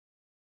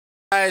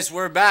guys,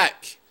 we're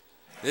back.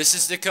 This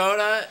is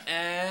Dakota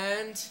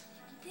and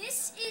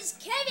this is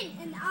Kevin,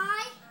 and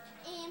I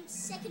am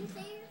second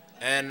player.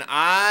 And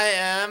I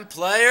am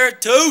player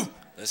 2.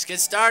 Let's get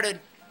started.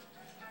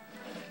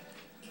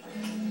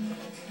 You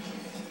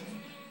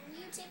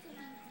take the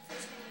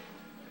first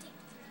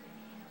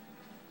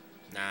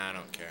one. Nah, I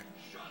don't care.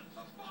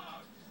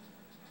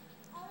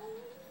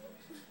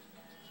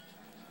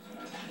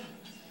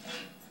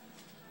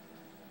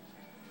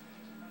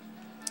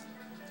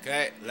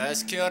 Okay,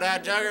 let's kill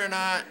that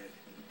Juggernaut.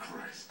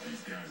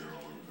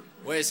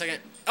 Wait a second.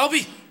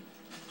 LB!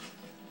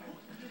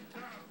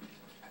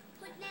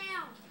 Put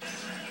down.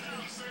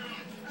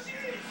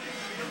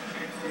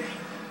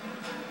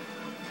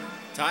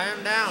 Tie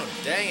him down.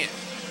 Dang it.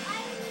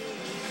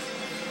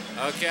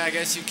 Okay, I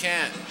guess you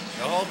can't.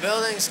 The whole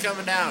building's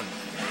coming down.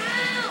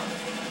 Ow!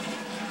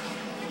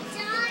 I'm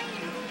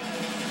dying.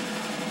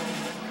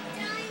 I'm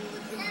dying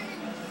with Kevin.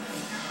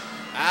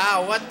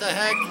 Ow, what the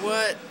heck?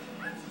 What?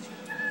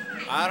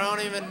 I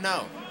don't even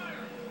know.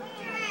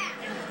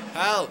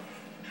 Help!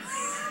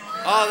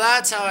 Oh,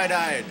 that's how I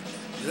died.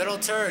 You little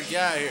turd,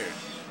 get out of here.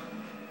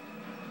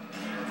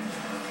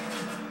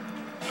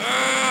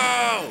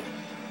 Oh!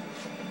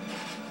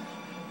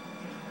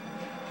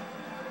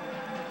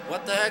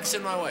 What the heck's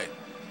in my way?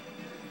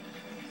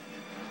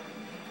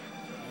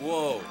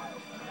 Whoa.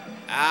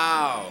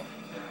 Ow.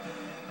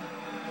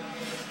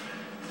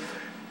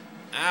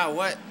 Ow,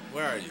 what?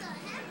 Where are you?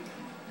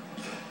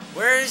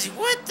 Where is he?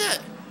 What the?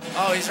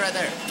 Oh, he's right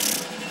there.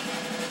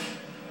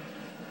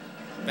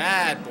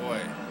 Bad boy.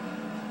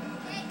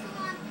 Hey, come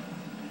on.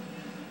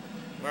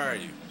 Where are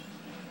you?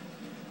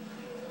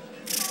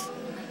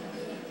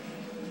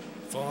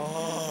 Fine.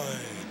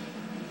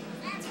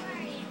 That's where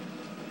I am.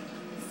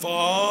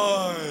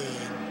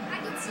 Fine. I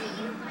can see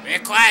you.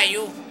 Be quiet,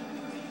 you.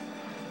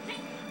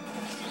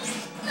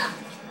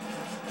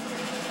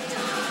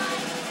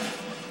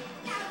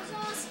 That was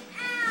awesome.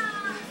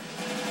 Ow!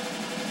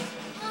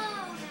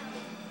 Oh,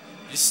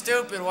 You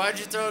stupid. Why'd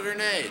you throw a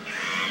grenade?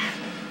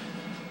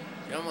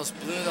 You almost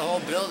blew the whole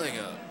building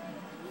up.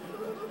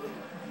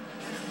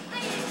 I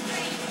am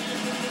crazy.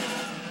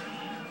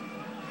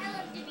 I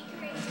love to be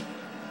crazy.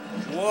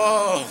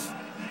 Whoa.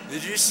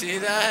 Did you see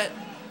that?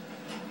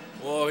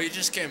 Whoa, he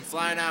just came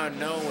flying out of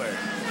nowhere.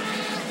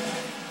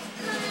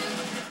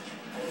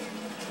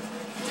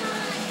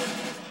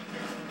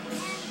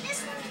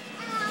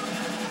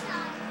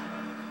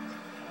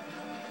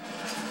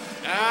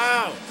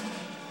 Ow!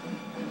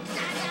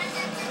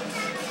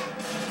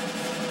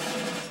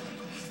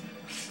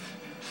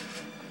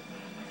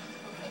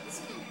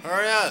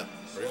 Hurry up!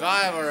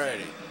 Revive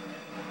already.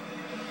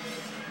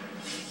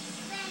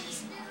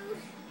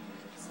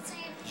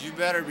 You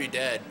better be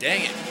dead.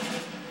 Dang it.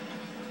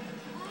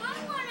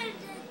 I wanted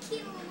to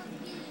kill him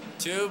with me.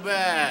 Too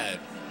bad.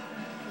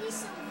 He's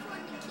so fun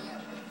to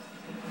kill.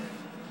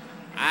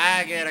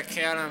 I gotta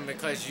kill him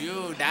because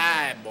you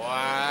died,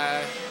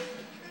 boy.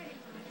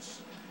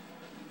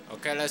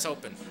 Okay, let's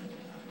open.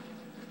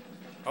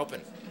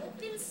 Open.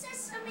 Open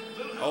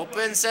sesame.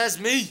 Open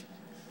sesame.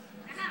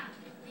 Aha.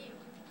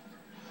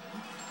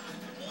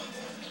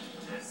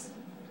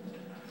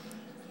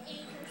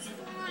 Anchor's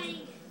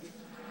flying.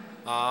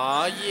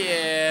 Aw,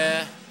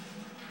 yeah.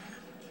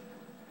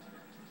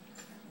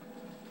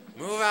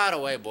 Move out of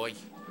the way, boy.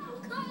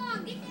 Oh, come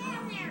on, get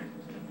down there.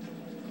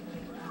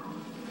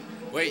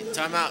 Wait,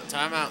 time out,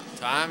 time out,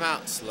 time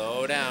out.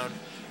 Slow down.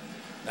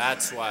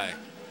 That's why.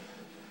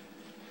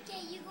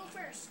 Okay, you go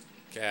first.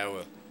 Okay, I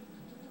will.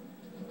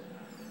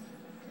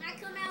 When I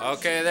come out.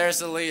 Okay, there's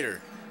the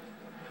leader.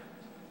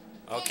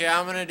 Okay,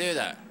 I'm gonna do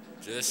that.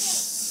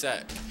 Just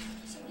set.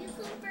 So you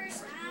come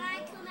first, and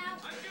I come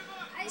out.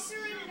 I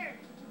surrender.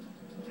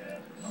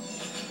 Go,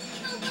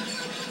 go, go, go.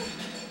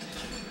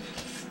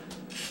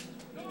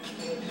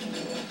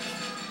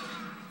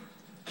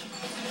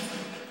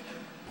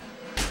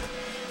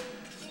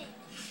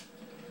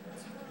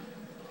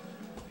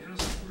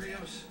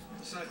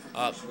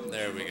 Up,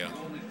 there we go.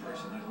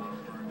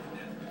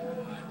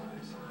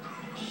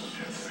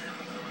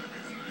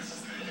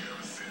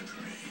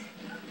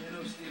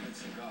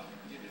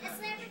 That's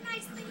the every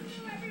nice thing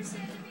you ever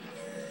said to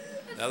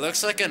me. That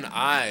looks like an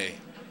eye.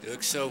 It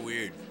looks so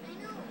weird. I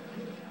know.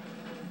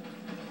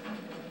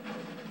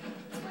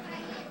 That's what I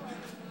hate.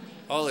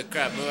 Holy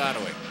crap, move out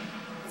of the way.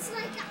 It's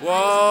like a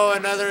Whoa,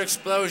 another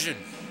explosion.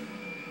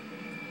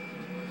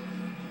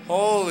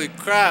 Holy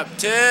crap,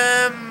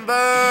 timber!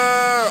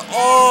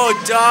 Oh,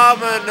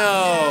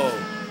 domino!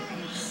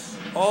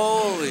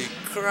 Holy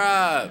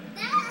crap.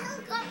 That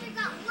helicopter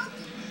got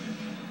lucky.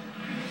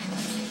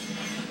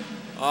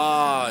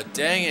 Oh,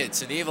 dang it,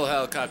 it's an evil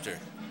helicopter.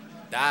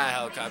 Die,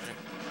 helicopter.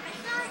 I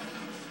thought,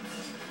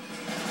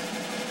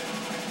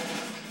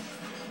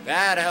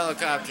 Bad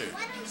helicopter.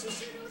 why don't you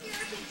shoot it with your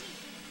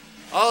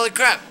RPG? Holy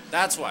crap,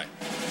 that's why.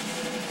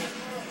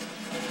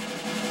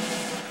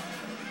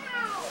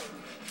 Ow!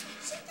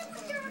 Shoot them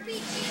with your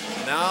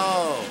RPG.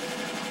 No.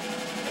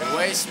 It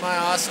wastes my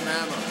awesome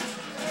ammo.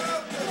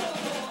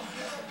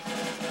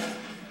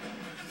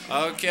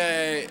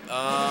 Okay,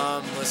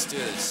 let's do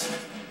this.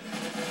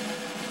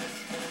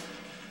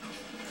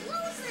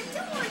 Close the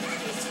door. That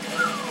is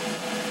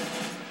closed.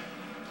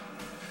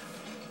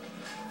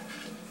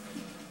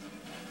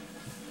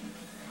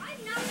 I'm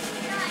not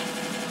gonna die.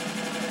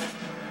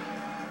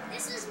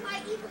 This is my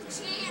evil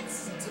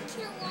chance to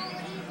kill all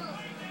evil,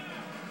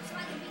 so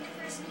I can be the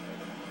first evil.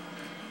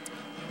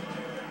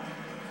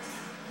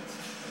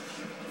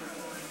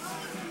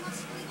 All evil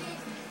must be dead.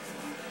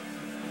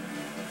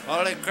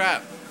 Holy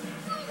crap.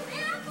 No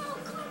ammo,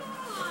 come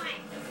on!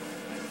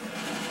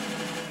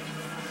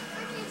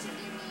 Why can't you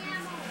give me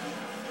ammo?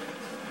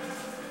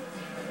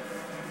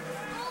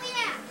 Oh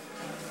yeah!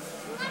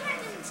 Well, I'm not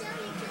gonna tell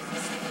you because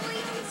it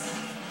spoils.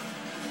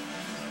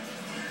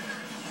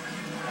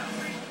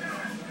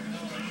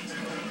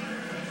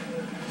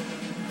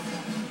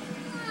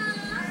 I'm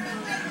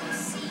gonna let you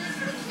see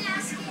the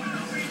casket.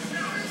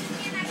 Because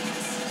again, I can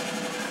see.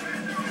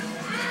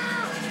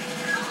 Ow!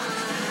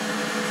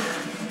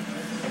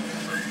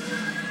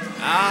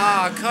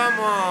 Ah, come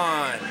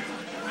on.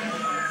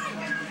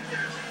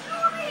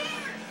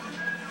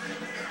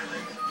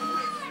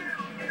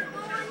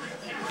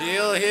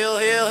 Heal, heal,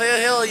 heal, heal,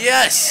 heal.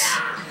 Yes.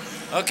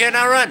 Okay,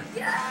 now run.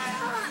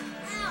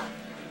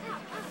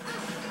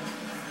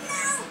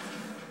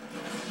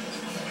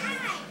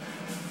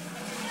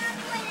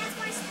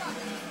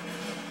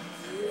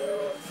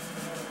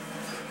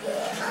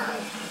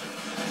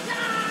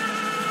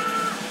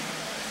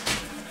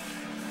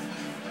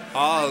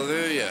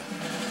 Hallelujah.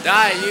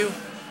 Die, you.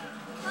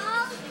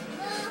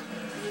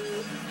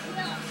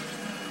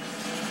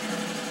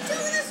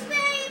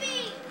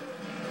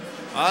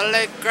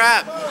 Holy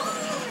crap.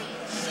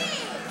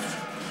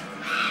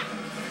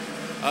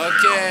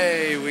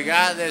 Okay, we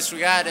got this, we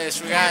got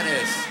this, we got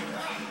this.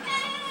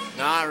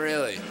 Not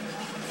really.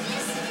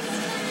 This is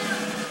gonna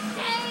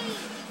pay.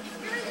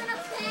 You're gonna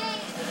pay.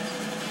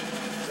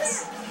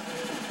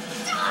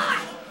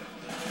 Stop!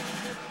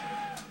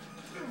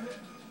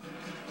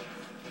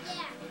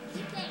 Yeah,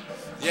 you pay.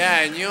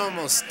 Yeah, and you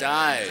almost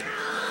died. At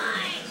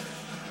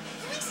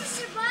least I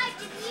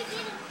survived and you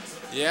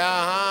didn't Yeah,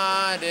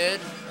 I did.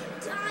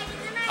 die.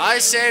 And then I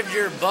saved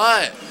your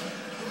butt. Well,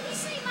 you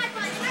saved my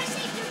butt and I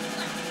saved your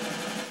butt.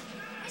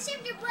 I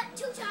saved your butt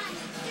 2 times,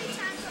 3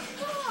 times, or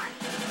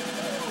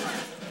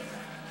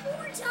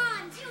 4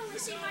 times. You only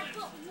saved my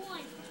butt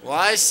 1. Well,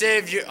 I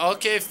saved your...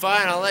 Okay,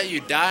 fine, I'll let you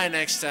die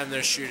next time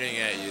they're shooting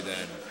at you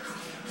then.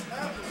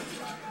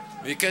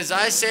 Because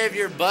I saved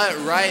your butt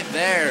right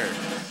there.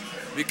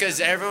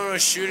 Because everyone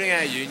was shooting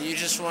at you and you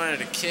just wanted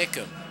to kick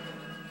them.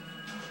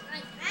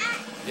 Like that?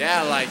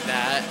 Yeah, like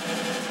that.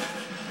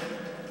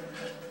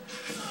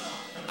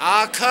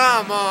 Ah,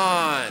 come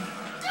on.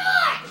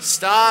 Die!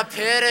 Stop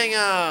hitting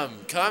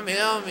him. Come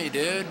heal me,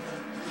 dude.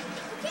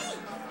 Okay.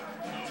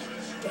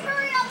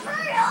 Hurry up,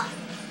 hurry up!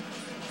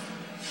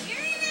 Here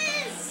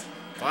it is!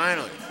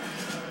 Finally.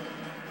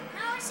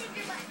 Now I saved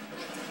your butt.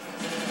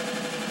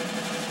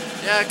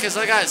 Yeah, because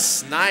I got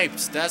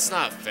sniped. That's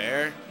not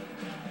fair.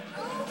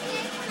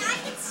 Okay, when I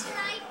get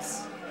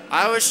sniped,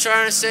 I was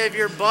trying to save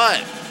your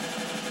butt. I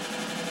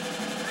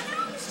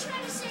was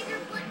trying to save your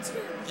butt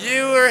too.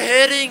 You were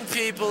hitting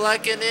people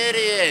like an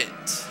idiot.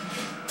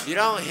 You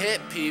don't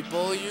hit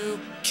people, you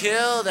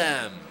kill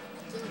them.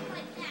 I kill him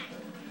like that.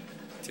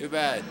 Too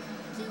bad. I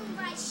kill him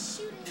by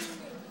shooting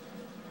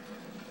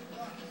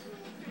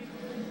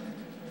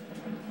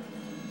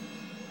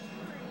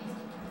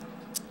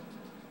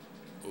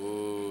him.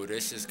 Ooh,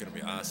 this is gonna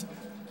be awesome.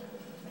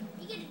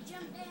 You gotta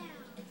jump down.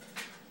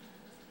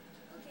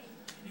 Okay.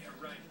 Yeah,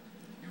 right.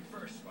 You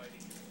first,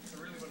 Spidey.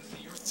 I really want to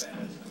see your fast.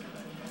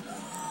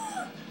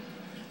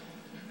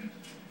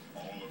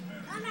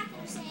 I'm not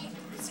gonna say it.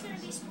 It's gonna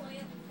be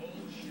spoiled.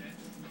 Bullshit.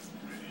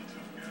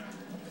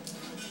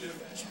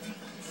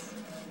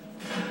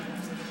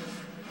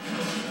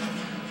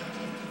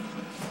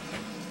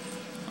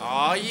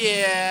 Oh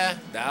yeah,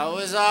 that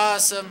was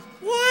awesome.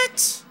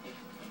 What?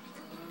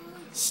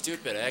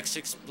 Stupid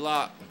exit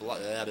block.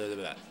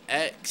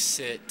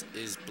 Exit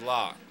is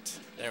blocked.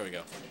 There we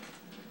go.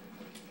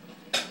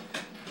 At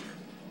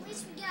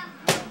least we got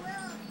the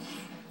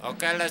road.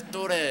 Okay, let's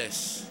do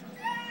this.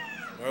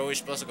 Where are we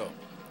supposed to go?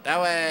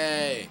 That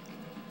way.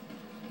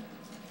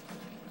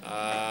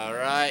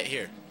 Right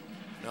here.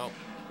 Nope.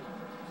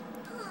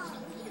 Oh,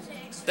 here's an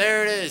extra.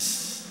 There it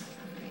is.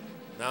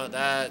 No,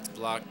 that's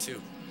blocked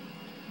too.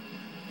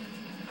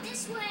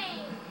 This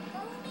way.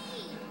 Follow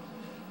me.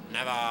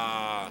 Never.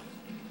 Oh,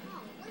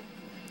 what?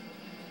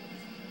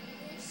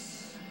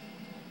 This.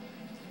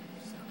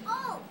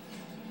 Oh.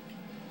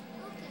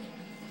 Okay.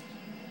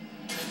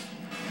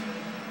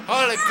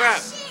 Holy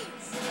crap. Shit.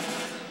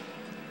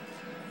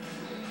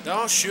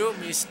 Don't shoot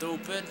me,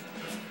 stupid.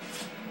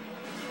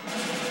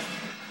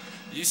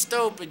 You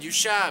stupid, you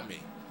shot me.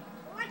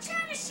 Well, I'm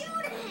trying to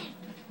shoot him.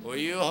 Well,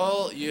 you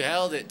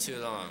held it too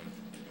long.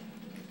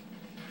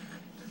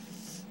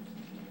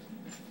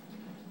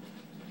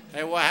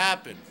 Hey, what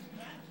happened?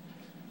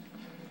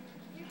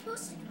 You're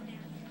supposed to go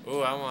down.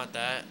 Ooh, I want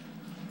that.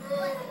 I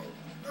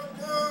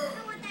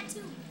want that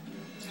too.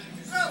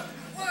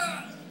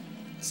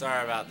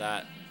 Sorry about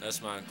that.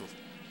 That's my uncle.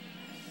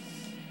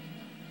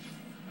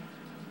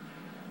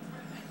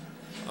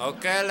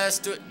 Okay, let's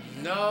do it.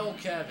 No,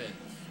 Kevin.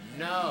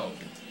 No.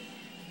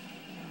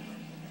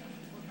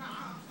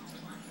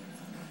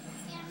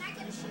 Yeah, I'm not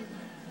gonna shoot.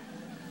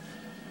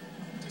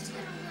 Just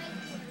gonna wait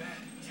for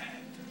it.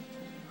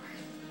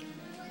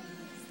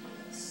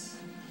 What is this?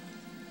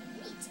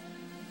 Meat.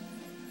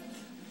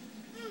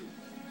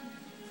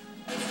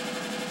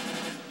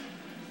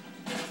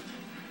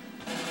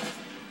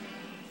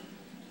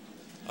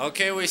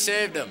 Okay, we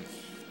saved him.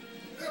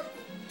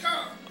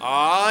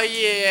 Oh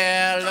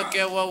yeah, look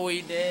at what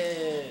we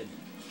did.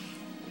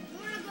 You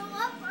wanna go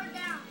up or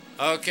down?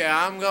 Okay,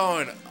 I'm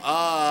going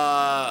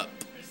up.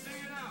 Hey, sing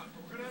it out.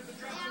 We're gonna have to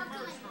drop Yeah, some I'm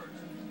birds first.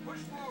 Push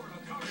forward,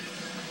 I'll cover you.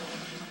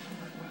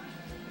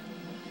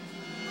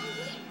 Well,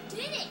 we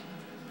did it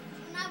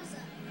when I was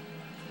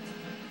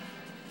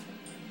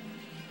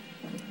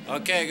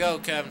up. Okay, go,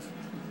 Kevin.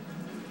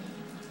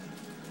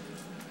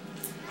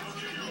 I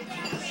wanna go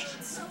down there.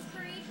 It's so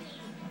creepy.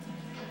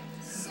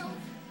 So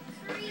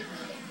creepy down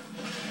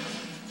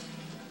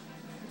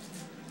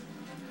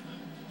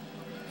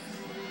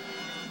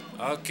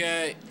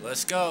Okay,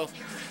 let's go. Like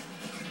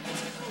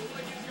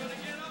it's gonna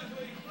get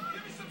ugly.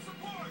 Give me some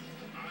support.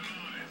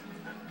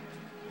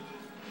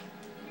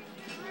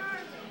 Where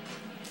are they?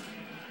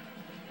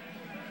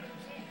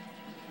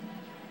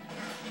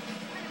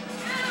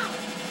 Ow!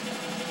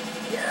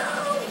 No!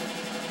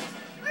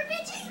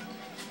 RPG!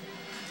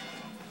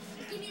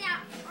 Give me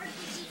that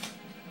RPG.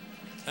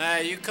 Hey,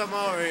 you come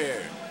over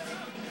here.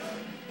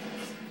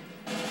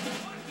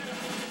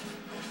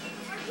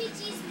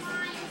 RPG's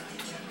mine.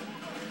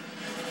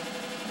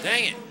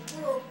 Dang it. Set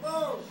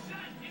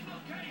in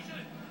location.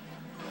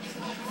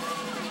 Come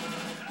on!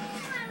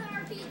 Another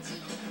RPG.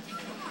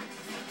 Come on.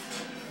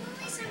 Well, at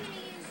least I'm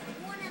gonna use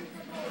one of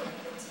the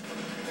bullets.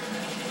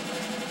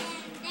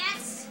 And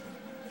that's...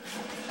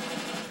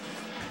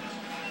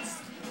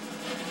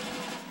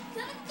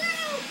 Coming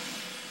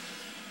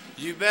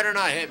through! You better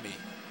not hit me.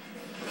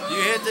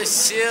 You hit the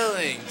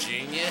ceiling,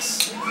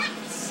 genius. What?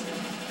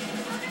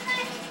 How did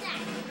I hit that?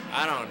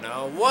 I don't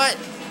know. What?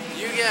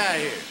 You get out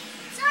of here.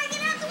 Sorry,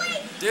 get out the way!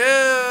 Dude.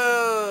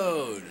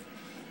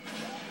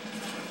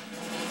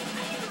 I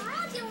have a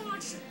rocket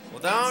launcher.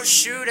 Well, don't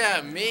shoot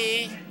at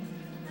me.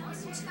 I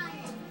wasn't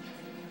trying to.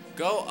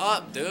 Go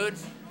up, dude.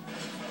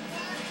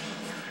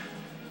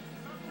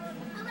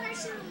 I'm gonna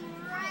shoot him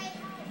right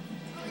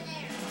over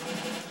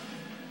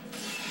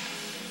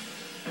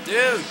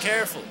there. Dude,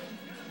 careful.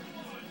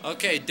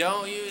 Okay,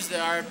 don't use the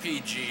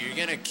RPG. You're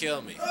gonna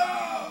kill me.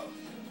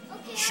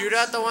 Okay. Shoot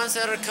at the ones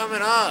that are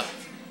coming up.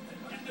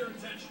 Get their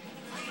attention.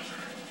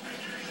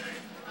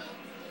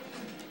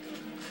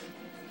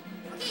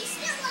 Okay,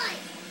 still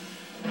life.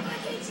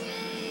 RPG.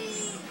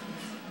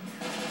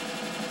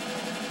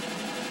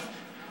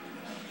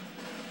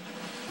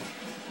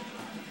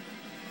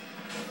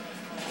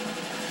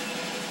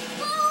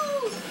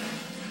 Woo!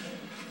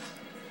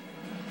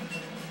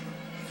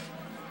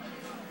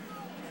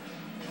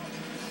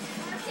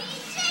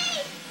 RPG.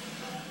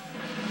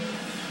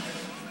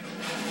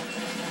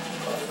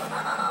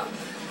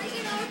 I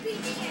get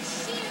RPG as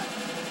shield.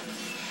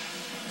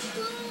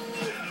 Boom.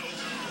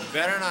 You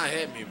better not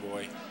hit me,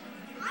 boy.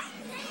 I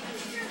think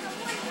you're the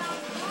one that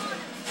won.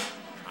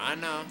 I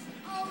know.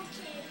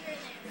 Okay,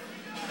 you're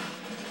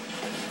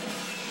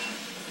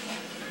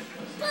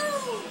there.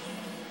 Boom!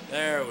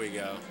 There we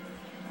go.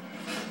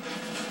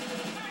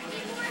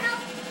 Need more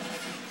help?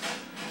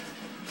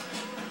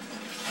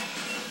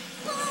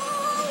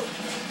 Boom!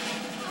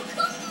 Oh,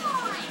 come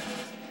on!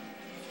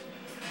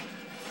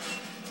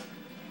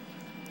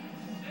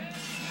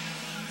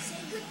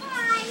 Say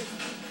goodbye.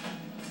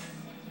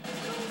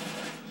 Little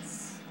friends.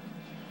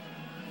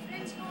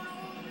 Friends going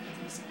all over the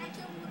place and I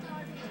killed them with the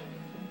RPG.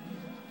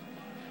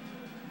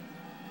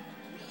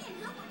 Man,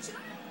 how much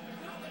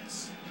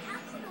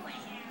ammo do I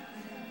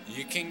have?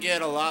 You can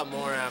get a lot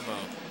more ammo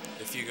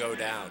if you go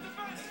down.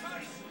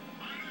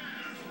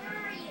 Where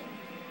are you?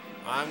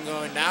 I'm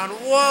going down.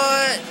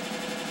 What?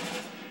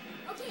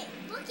 Okay,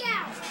 look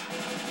out.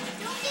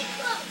 Don't get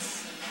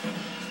close.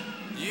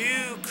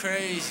 You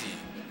crazy.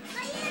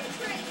 I am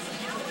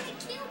crazy. I want to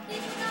kill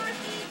people with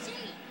RPG.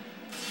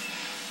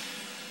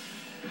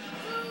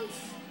 Oof.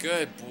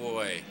 Good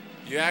boy.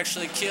 You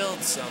actually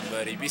killed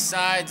somebody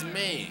besides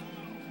me.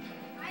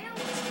 I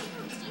almost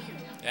killed you.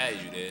 Yeah,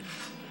 you did.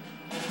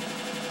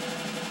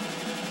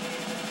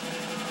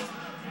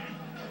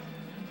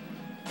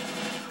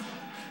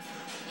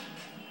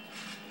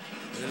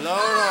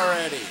 Reload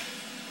already.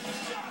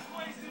 Stop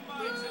wasting my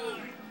Boom.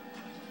 time.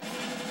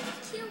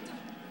 Killed him.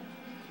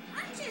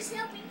 I'm just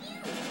helping you.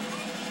 I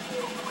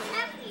don't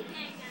have any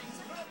bad guys.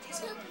 I'm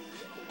just helping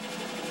you.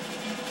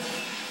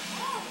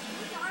 Oh,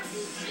 with the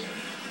RPG.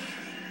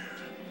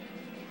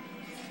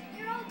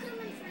 They're all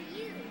coming for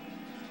you.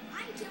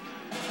 I'm killing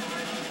them with the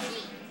RPG.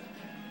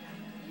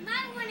 You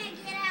might want to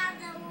get out of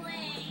the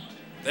way.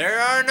 There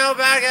are no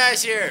bad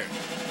guys here.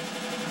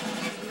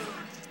 That's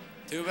not.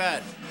 Too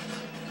bad.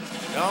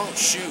 Don't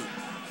shoot.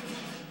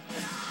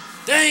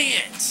 Dang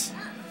it!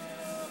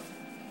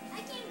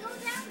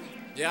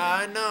 Yeah,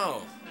 I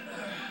know.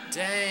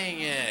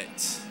 Dang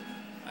it.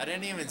 I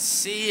didn't even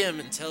see him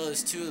until it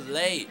was too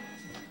late.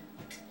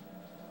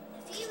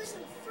 If he was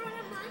in front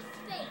of my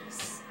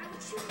face, I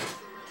would shoot him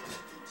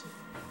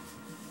with my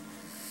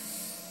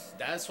RPG.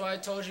 That's why I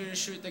told you to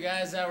shoot the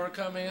guys that were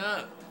coming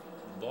up,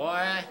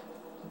 boy.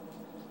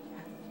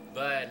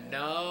 But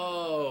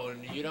no,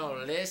 you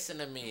don't listen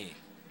to me.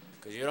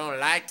 Because you don't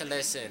like to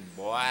listen,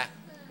 boy.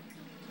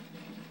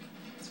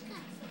 It's kind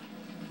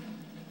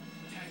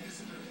of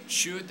fun.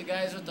 Shoot the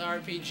guys with the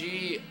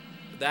RPG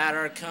that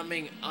are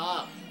coming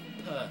up.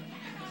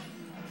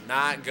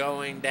 Not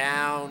going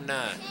down.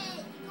 Okay,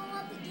 go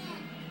up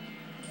again.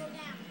 Go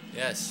down.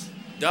 Yes.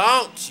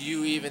 Don't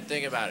you even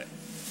think about it.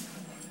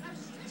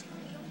 That's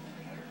gonna go over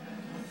there.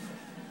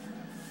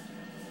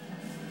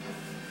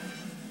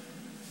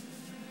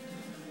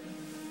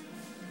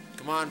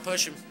 Come on,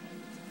 push him.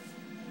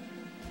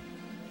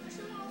 Push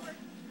him over.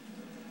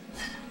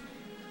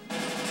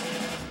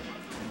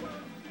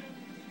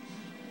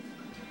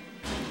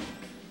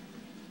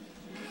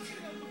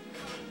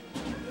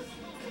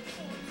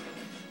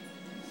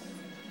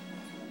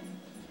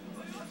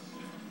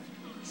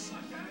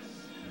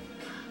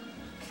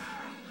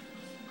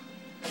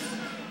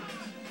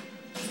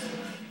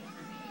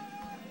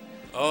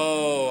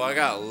 Oh, I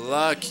got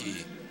lucky.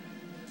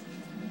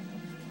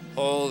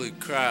 Holy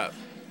crap.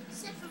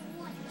 Except for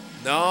one.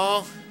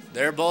 No,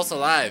 they're both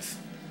alive.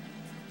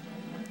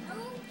 No,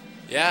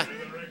 Yeah?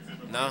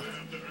 No.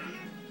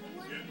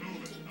 one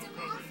kicked him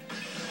off.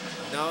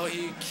 No,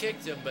 he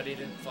kicked him, but he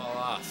didn't fall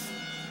off.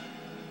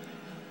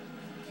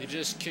 He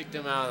just kicked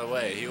him out of the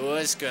way. He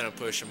was gonna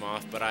push him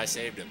off, but I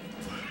saved him.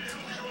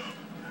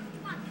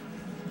 Come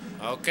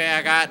on. Okay,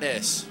 I got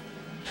this.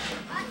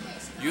 Got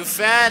this. Go. You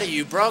fatty,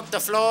 you broke the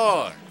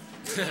floor.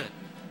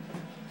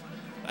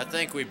 I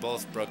think we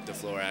both broke the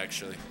floor,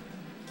 actually.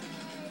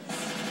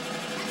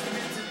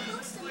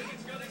 That's what I'm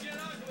supposed to do.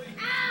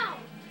 Ow!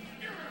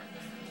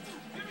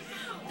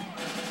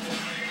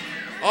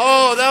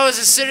 Oh, that was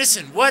a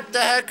citizen. What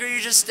the heck are you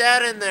just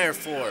standing there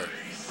for?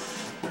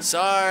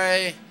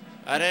 Sorry.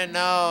 I didn't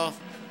know.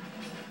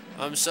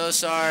 I'm so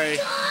sorry.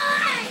 God!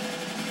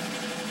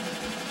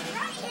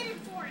 Right headed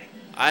for it.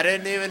 I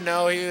didn't even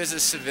know he was a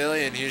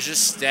civilian. He was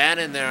just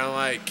standing there. I'm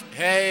like,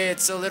 hey,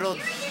 it's a little...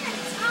 You're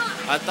gonna die.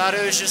 I thought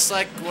it was just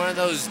like one of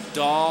those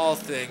doll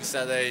things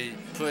that they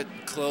put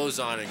clothes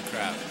on and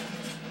crap.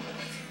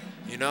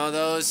 You know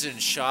those in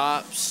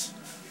shops?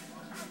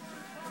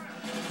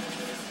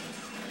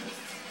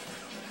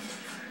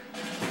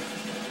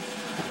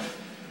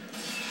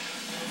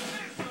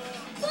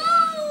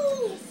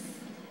 Woo!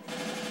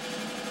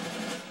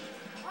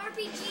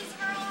 RPGs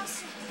are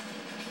awesome.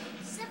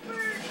 Except for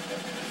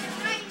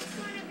they're right in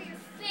front of your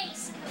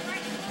face and they're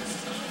right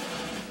close to you.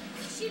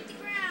 They shoot the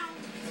ground,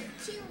 they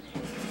kill you.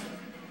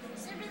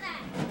 Except for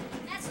that.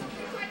 That's the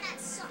only part that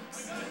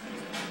sucks.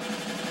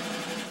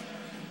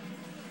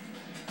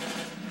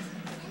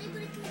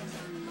 Anybody can use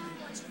on my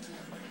watch and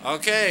kill.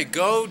 Okay,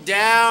 go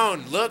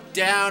down. Look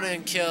down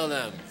and kill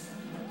them.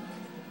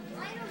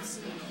 Well, I don't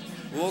see any.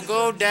 We'll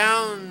go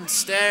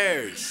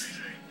downstairs.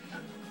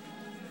 Come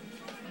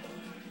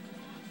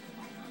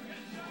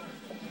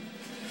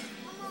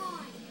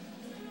on.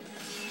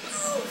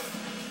 Move!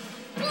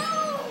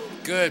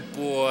 Move! Good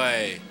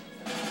boy.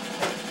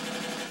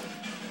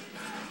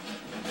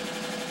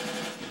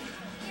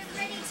 Get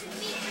ready to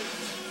meet your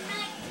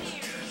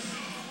nightmares.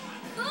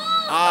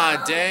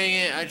 Ah, dang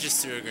it. I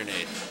just threw a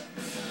grenade.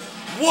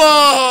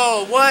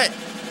 Whoa! What?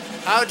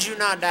 How'd you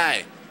not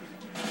die?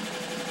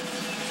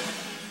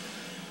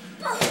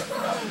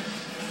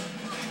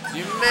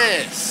 You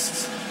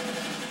missed.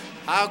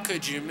 How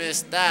could you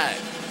miss that?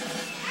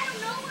 I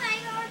don't know what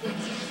I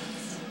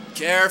RPGs.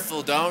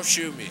 Careful, don't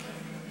shoot me.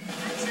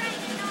 I'm trying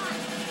to not.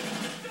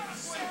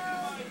 So,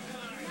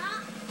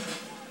 not.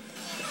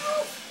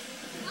 Oh,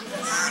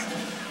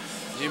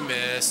 You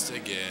missed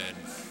again.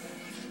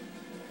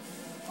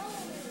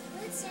 oh,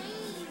 let's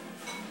aim.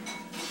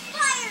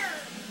 Fire!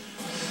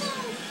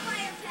 Boom!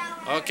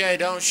 Firepower! Okay,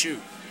 don't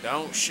shoot.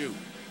 Don't shoot.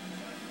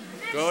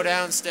 Go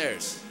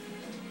downstairs.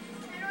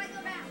 How do I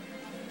go down?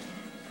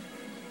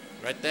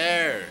 Right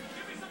there.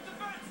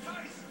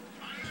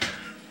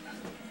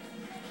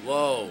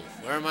 Whoa.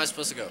 Where am I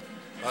supposed to go?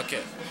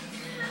 Okay.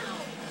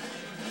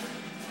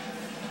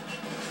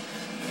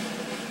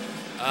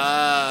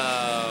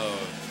 Oh,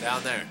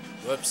 down there.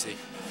 Whoopsie.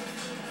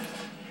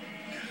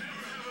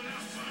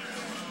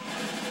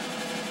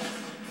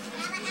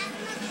 Gotta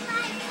have enough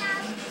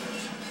firepower.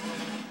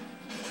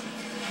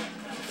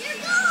 Here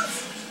goes!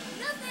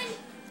 Nothing!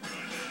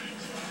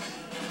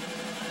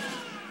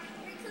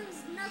 Here comes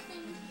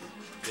nothing.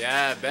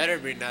 Yeah, it better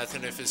be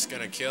nothing if it's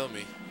gonna kill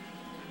me.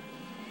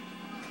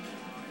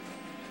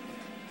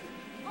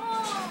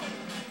 Oh!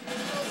 Those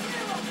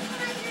little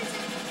fighters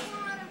at the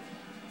bottom.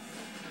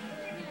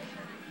 They're gonna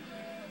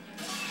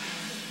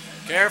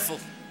die. Careful.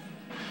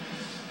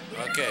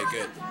 Okay,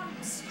 good.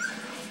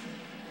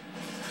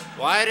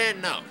 Well, I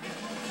didn't know.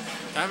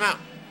 Time out.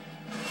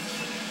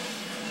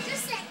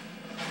 Just say,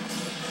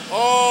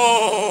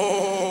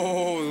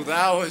 Oh, that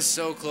That was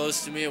so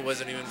close to me, it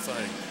wasn't even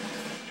funny.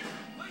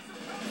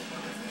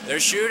 They're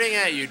shooting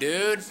at you,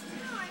 dude.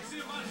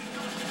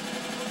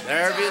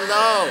 They're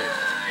below.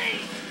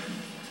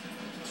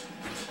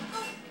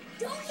 Oh,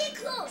 don't get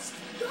close.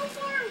 Go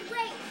far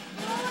away.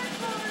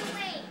 Far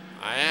away.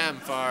 I am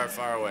far,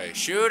 far away.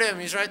 Shoot him,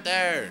 he's right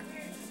there.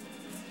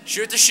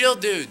 Shoot the shield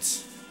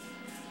dudes.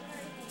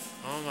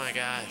 Oh my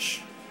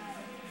gosh.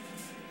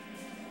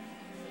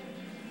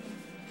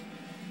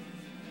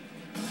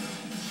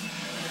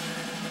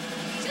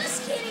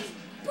 Just kidding.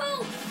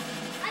 Both.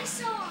 I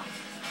saw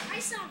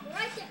him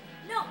right there.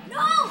 No. You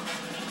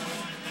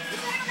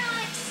better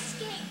not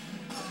escape.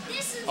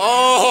 This is.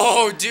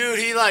 Oh, dude,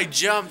 he like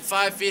jumped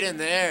 5 feet in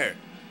the air.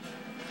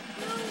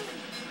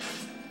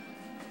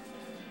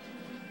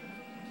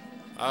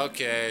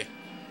 Okay.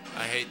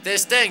 I hate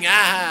this thing.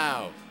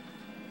 Ow.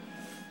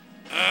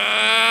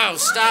 Oh,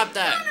 stop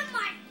that. Out of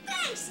my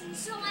face, and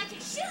so I can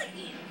shoot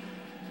you.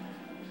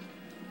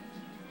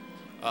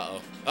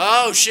 Uh-oh.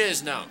 Oh,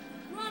 shiz, no.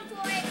 Run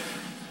for it.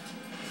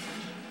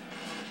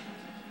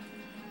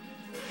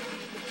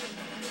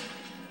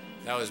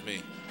 That was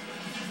me.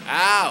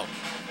 Ow.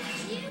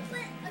 You put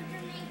a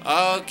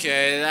grenade.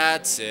 Okay,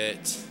 that's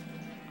it.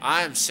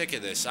 I'm sick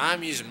of this.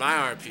 I'm using my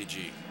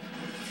RPG.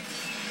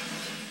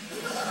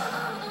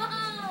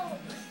 Whoa!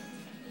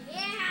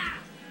 Yeah.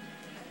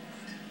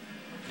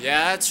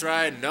 Yeah, that's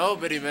right.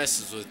 Nobody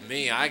messes with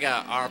me. I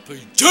got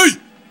RPG.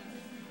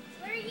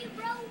 Where are you,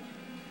 bro?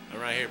 I'm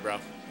right here, bro.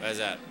 Where's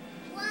that?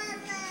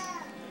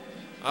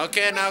 Whoa.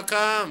 Okay, now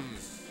come.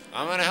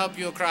 I'm gonna help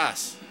you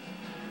across.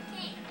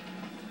 Okay.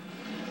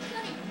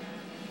 Coming.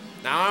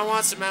 Now I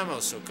want some ammo,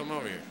 so come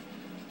over here.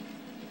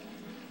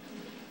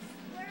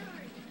 Where are you?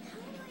 How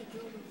do I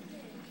go over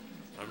there?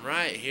 I'm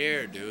right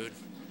here, dude.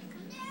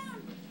 Come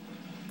down.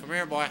 Come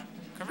here, boy.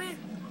 Come here.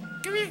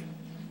 Come here.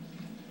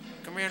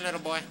 Come here, little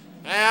boy.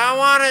 Hey, I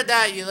wanted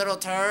that, you little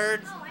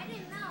turd. Oh, I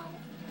didn't know.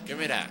 Give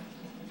me that. I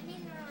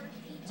mean, there are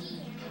RPG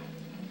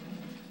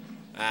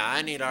ammo.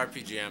 I need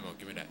RPG ammo.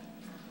 Give me that.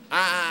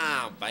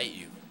 I'll bite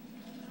you.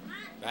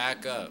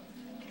 Back up.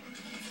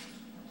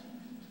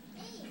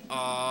 Hey,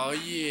 Oh,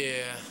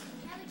 yeah.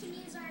 now we can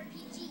use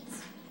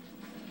RPGs.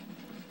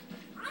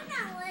 I'm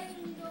not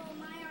letting go of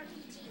my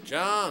RPG.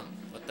 Jump.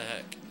 What the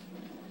heck?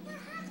 What the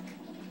heck?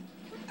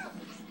 What the heck?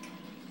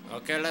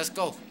 Okay, let's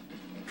go.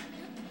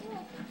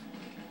 Oh.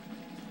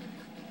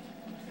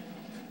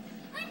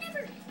 I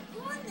never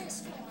gone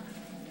this far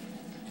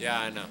Yeah,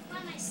 I know. by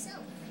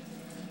myself.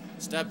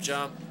 Step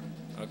jump.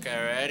 Okay,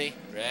 ready?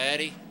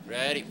 Ready?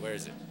 Ready? Where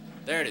is it?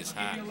 There it is.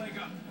 Give Hi. me a leg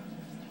up.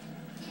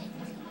 Okay,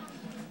 come on.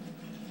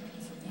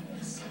 Let's do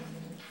this.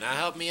 Now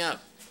help me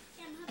up.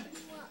 Yeah, I'm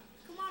helping you up.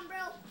 Come on, bro.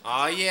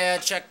 Oh, yeah.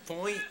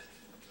 Checkpoint.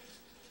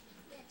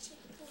 Yeah,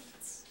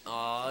 checkpoints.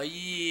 Oh,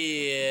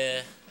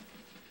 yeah.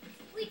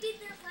 We did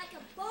this like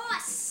a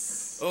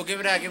boss. Oh, give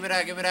me that. Give me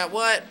that. Give me that.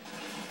 What?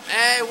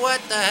 Hey,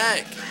 what the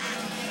heck?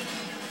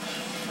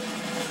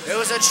 It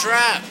was a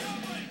trap.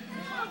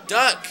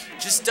 Duck.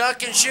 Just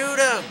duck and shoot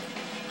him.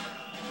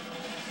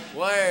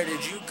 Where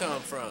did you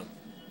come from?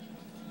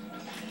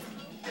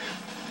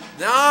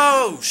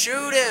 No!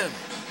 Shoot him!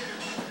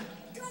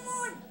 Come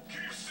on.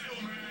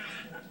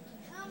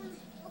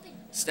 Open.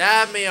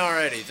 Stab me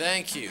already.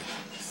 Thank you.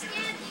 Stab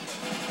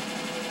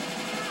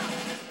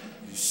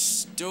You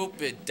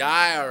stupid.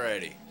 Die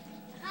already. you.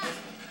 Ah.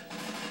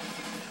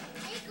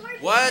 Take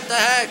RPG. What the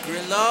heck?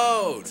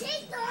 Reload.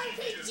 Take the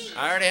RPG.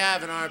 I already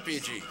have an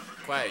RPG.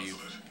 Quiet you.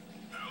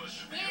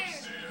 There.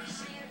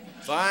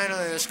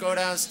 Finally, let's go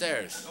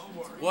downstairs.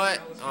 What?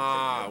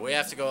 Ah, we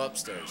have to go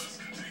upstairs.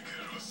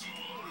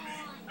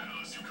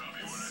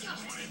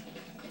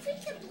 If we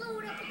could blow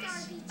it up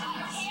with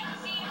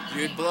RPGs.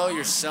 You'd blow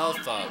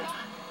yourself up.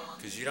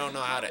 Because you don't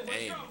know how to aim.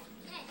 Hey,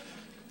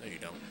 No, you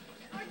don't.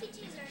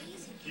 RPGs are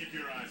easy. Keep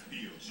your eyes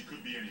peeled. She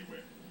could be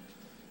anywhere.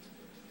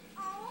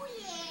 Oh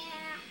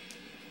yeah.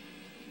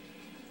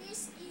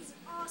 This is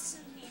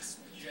awesomeness.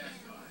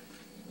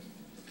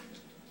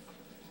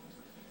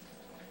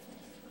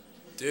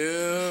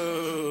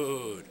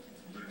 Dude.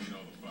 Better need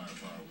all the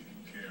firepower we can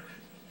carry.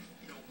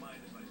 Don't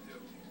mind if I do.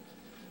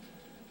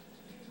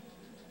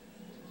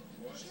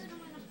 Shoot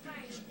him in the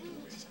face.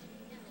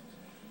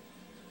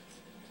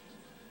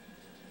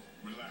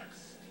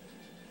 Relax.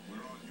 We're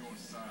on your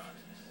side.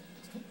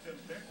 Them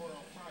back on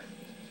our fire.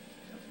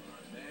 Come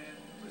on, man.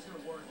 We're just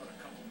gonna worry about a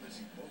couple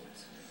missing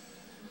bullets.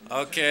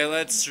 Okay,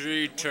 let's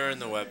return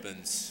the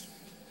weapons.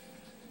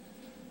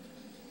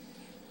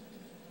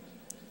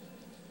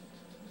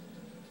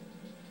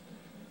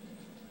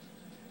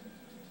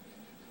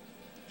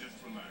 Just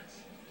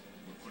relax.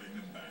 We're putting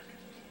them back.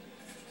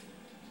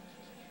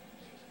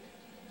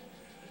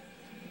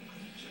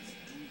 I'm just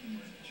doing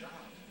my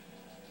job.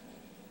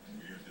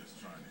 We're just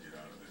trying to get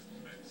out of this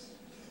mess.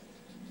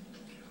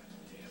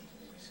 Goddamn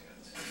Boy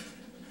Scouts.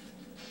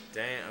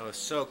 Dang, I was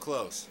so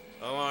close.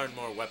 I wanted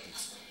more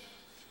weapons.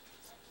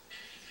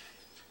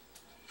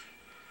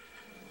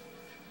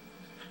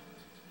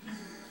 I'm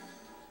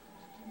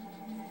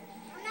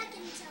not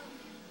gonna tell him.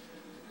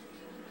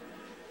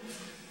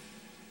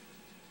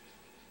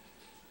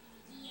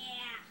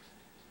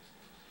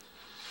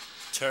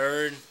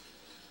 turd.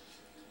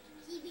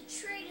 He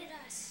betrayed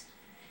us.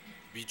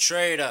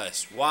 Betrayed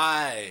us.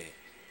 Why?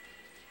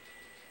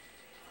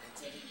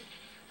 Did he?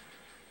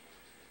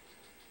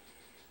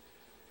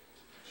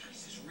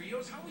 Jesus,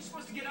 Rios, how are we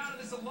supposed to get out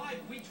of this alive?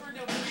 We turned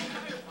down three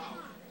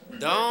firepower.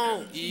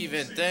 Don't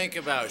even think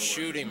about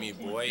shooting me,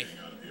 boy.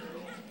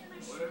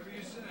 Whatever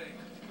you say.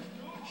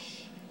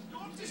 Shh.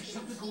 There's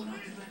something going on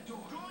in that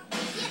door.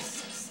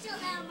 Yes, I still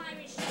have my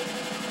restraint.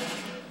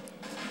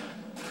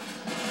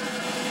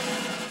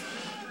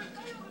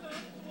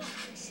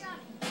 Shut up.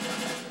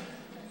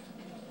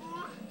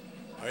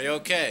 Are you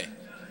okay?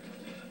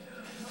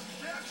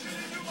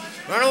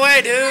 Run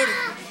away, dude! Are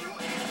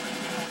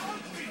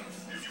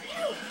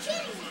you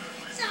kidding me?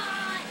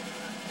 Son!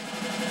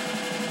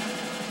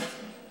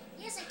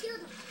 Yes, I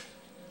killed him.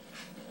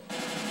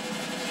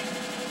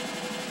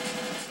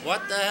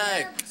 What the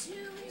heck?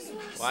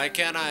 Why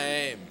can't I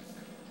aim?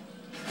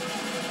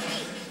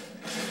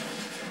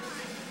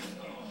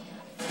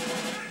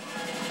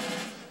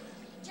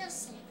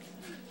 Just say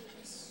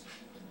please.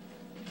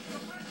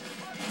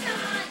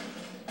 God!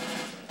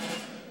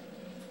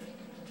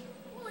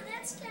 Oh,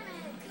 that's kind of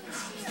a cool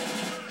shield.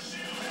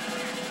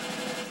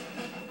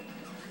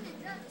 I'm gonna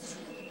drop the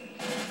shield.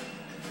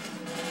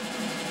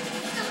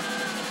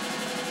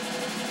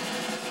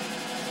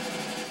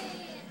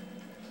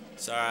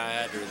 Sorry, I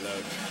had to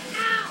reload.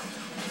 Ow!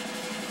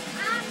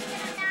 I'm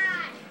gonna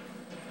die.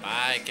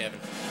 Bye, Kevin.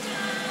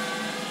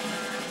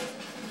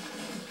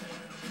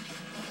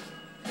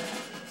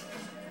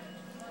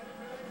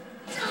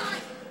 Son!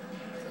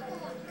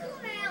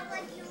 Come out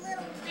like you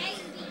little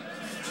baby.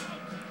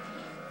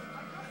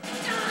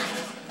 Son!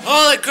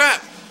 Holy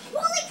crap!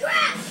 Holy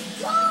crap!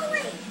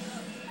 Holy!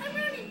 I'm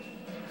running.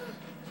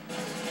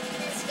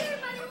 I'm scared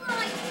by the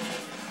light.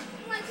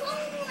 I'm like,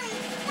 holy!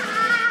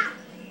 Ah!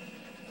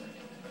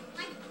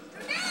 My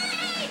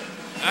grenade!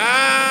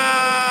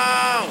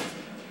 Ow!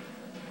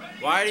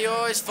 Why do you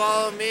always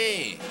follow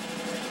me?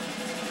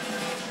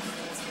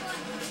 It's fun.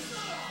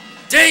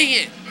 Dang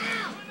it!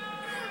 Ow!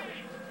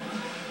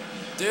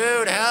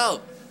 Dude,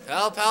 help!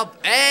 Help,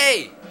 help!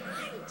 Hey!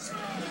 I'm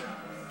trying.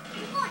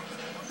 Come on!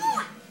 Come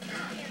on!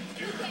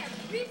 Repair!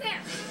 Repair!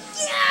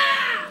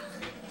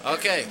 Yeah!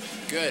 Okay,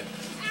 good.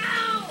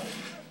 Ow!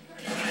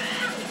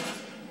 Ow!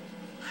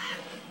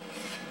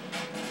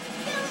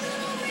 You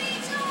little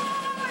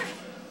retard!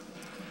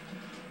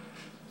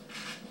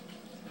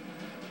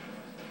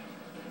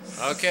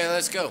 Okay,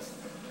 let's go.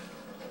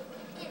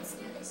 Let's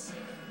do this.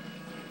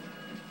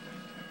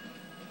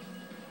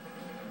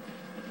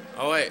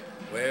 Oh, wait.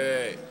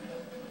 Wait.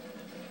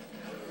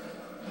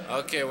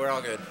 Okay, we're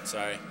all good.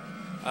 Sorry.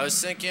 I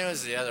was thinking it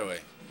was the other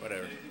way.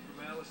 Whatever. Anything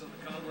from Alice on the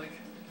comm link?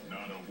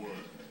 Not a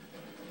word.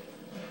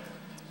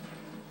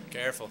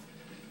 Careful.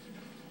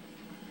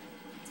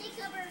 Take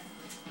cover.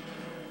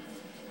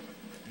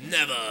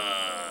 Never.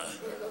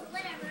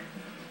 Whatever.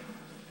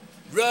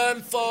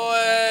 Run for What the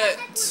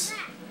heck was it! that?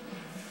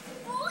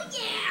 Oh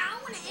yeah, I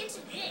want to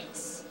enter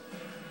this.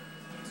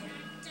 Dun,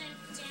 dun,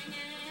 dun,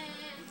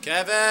 dun.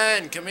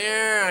 Kevin, come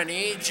here. I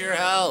need your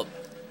help.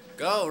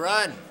 Go,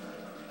 run.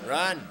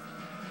 Run. I'm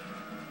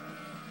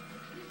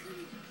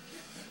coming.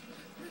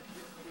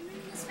 I'm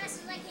running as fast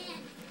as I can.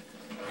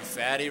 You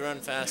fatty, run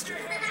faster.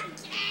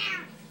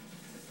 Yeah.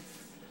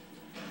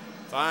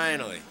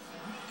 Finally.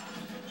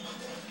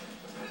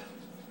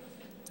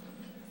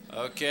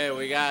 Okay,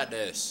 we got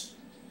this.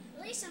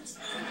 At least I'm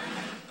strong.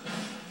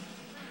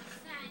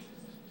 Fine.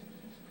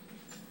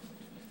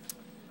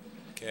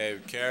 Okay,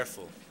 be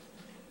careful.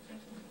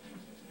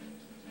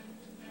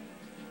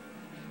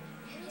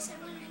 At least I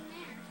went in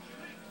there.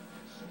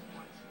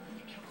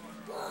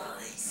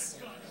 Boys.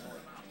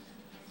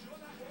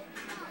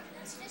 Oh,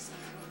 that's just a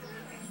little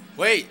girl.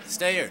 Wait,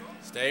 stay here.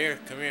 Stay here.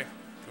 Come here.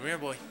 Come here,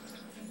 boy.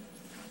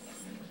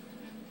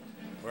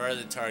 Where are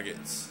the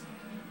targets?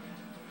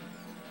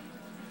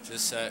 Just a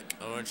sec.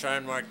 I'm gonna try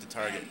and mark the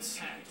targets.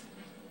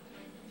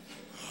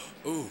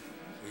 Ooh,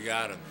 we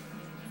got him.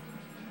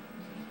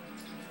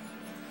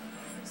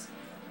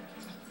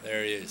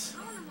 There he is. I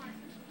want to mark.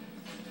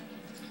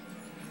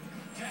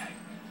 Tag.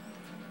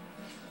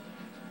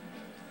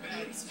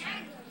 Let's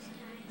tag those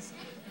guys.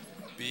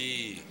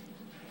 B.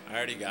 I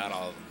already got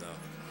all of them though.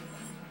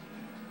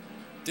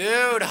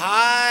 Dude,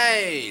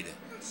 hide!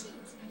 Oh, shoot.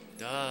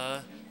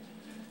 Duh.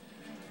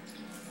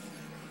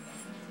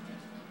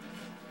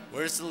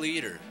 Where's the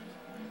leader?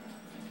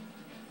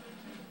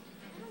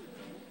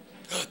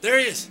 There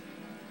he is!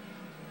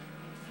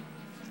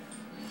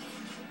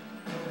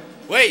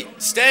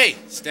 Wait, stay!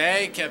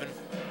 Stay, Kevin.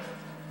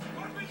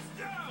 Weapons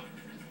down!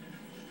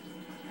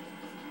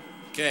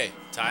 Okay,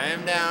 tie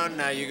him down.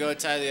 Now you go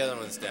tie the other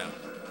ones down.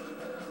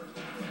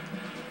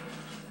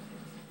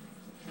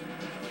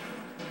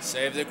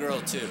 Save the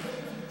girl too.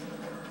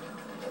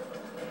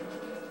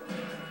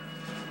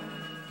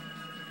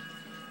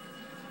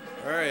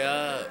 Hurry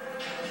up.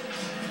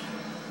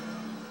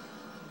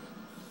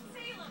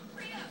 Salem,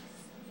 Rios.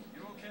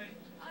 You okay?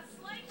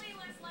 Slightly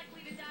less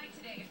likely to die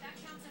today, if that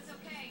counts as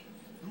okay.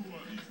 Who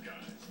are these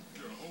guys?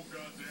 They're a whole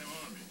goddamn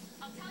army.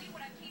 I'll tell you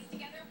what I've pieced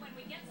together when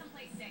we get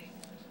someplace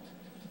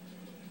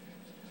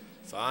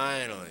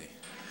Finally.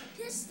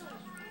 Pistol.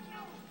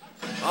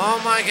 Oh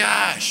my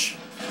gosh.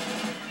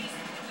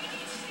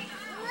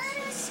 Let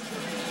us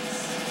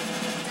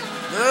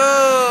go.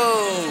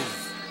 Move!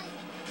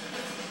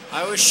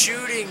 I was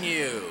shooting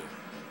you.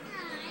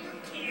 I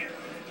don't care.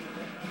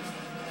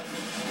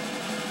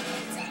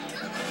 It's a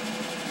gun.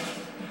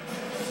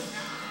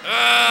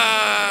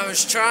 Ah, I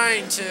was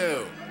trying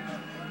to.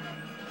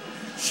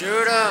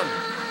 Shoot him.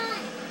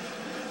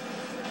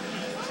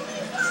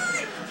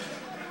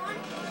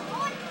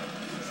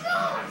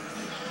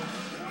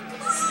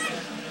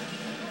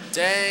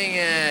 Dang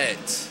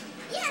it.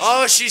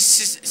 Oh, she's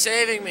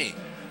saving me.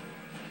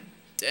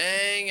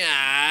 Dang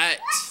it.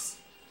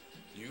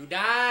 You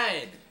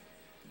died.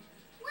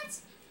 What?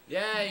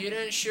 Yeah, you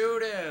didn't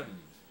shoot him.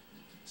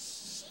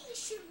 She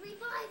should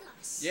revive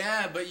us.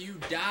 Yeah, but you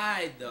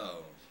died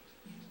though.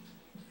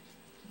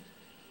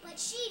 But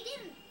she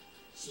didn't.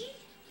 She.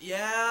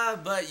 Yeah,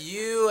 but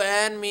you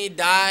and me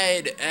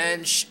died,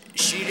 and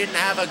she didn't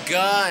have a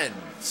gun.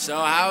 So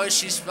how is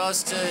she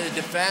supposed to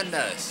defend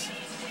us?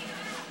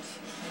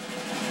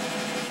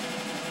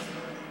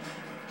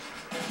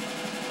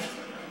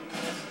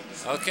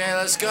 Okay,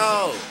 let's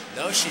go.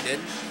 No, she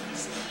didn't.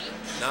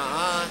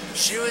 Nuh-uh.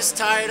 She was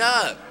tied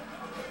up.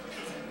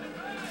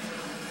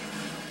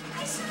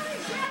 I saw her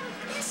grab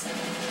a pistol.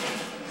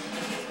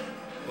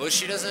 Well,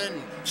 she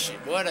doesn't...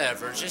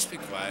 whatever. Just be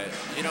quiet.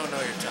 You don't know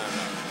your time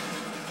out.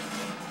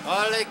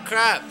 Holy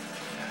crap.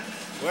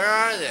 Where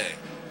are they?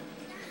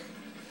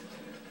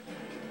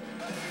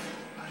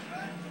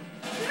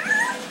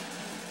 Girl?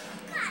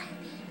 Gotta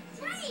be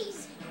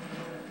crazy.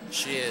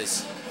 She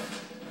is.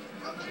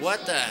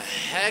 What the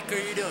heck are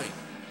you doing?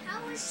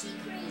 How is she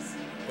crazy?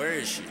 Where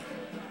is she?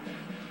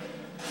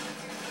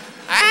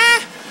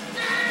 Ah!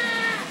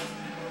 Ah!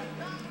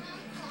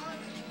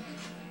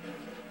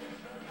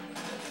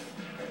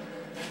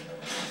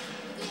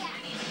 Yeah,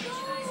 go!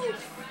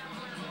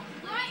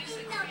 Right in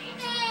the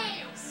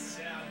face!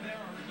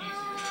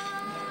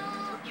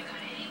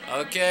 Oh.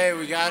 Okay,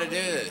 we gotta do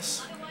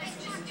this.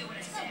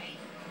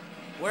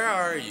 Where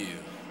are you?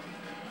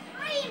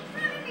 Right in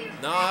front of your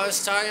No, I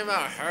was talking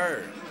about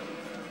her.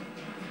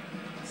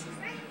 She's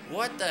right.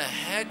 What the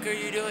heck are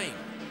you doing?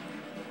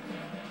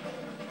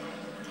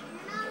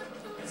 You're not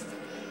supposed to be.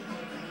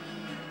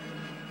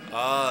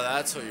 Oh,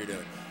 that's what you're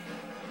doing.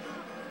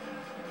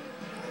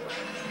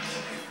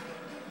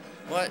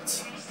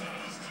 What?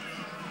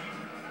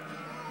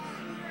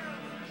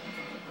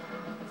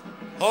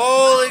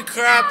 Holy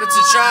crap, it's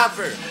a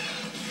chopper!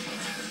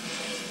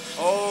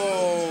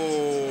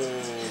 Oh.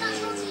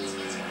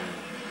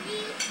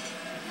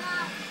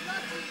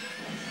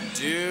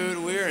 Dude,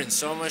 we're in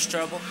so much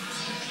trouble.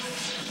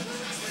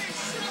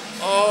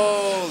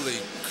 Holy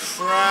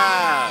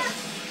crap!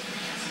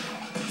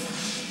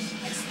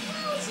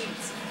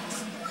 Explosions!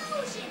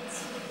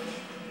 Explosions!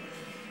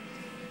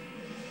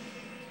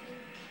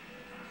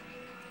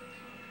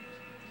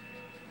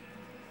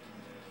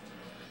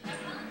 That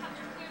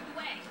helicopter cleared the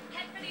way.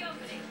 Head for the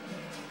opening.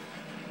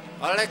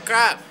 Holy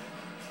crap!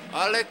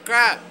 Holy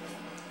crap!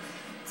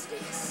 What's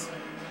this?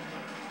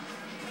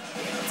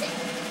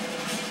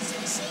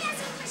 She has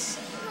a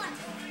machine gun.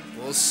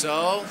 Well,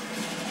 so?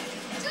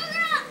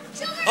 Sugar!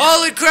 Sugar!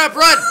 Holy crap,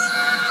 run!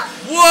 Ah!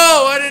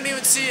 Whoa, I didn't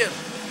even see him.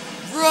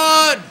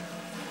 Run!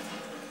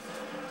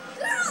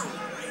 Girl,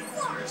 you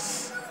are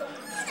so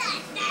good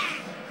at that!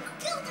 You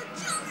killed the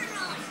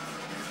juggernaut!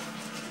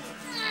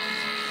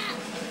 Ah!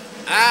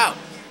 Ow!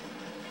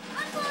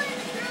 I'm going to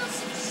the girl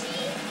so she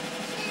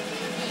can do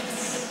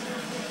this.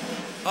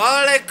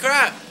 Holy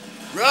crap!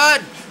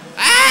 Run!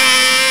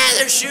 Ah!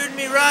 They're shooting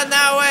me. Run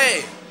that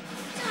way!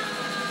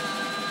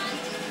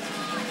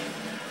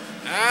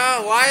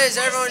 Ow! Why is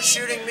everyone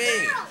shooting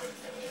me? Uh-oh.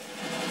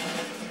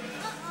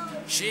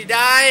 She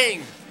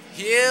dying.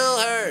 Heal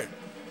her.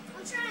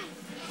 I'm trying.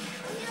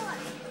 I'll heal her.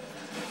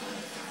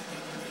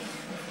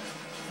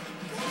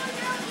 Come on,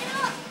 girl, get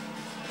up.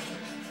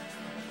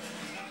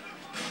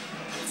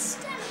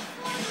 Instead of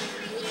falling,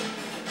 you're healing.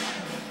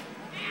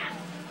 Ow.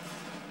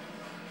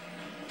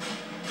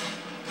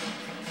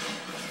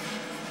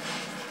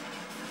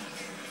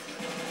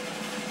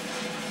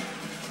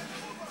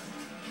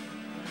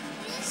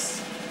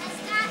 This has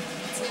got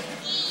to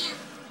end.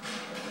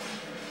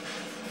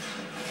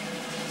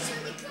 So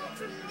we come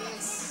from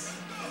this.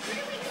 Where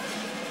do we go?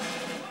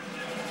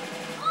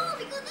 Oh,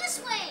 we go this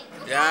way.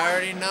 Come Yeah, I on.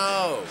 already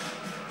know.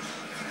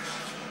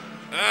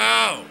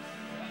 Ow!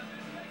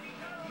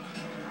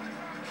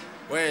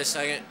 Wait a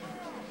second.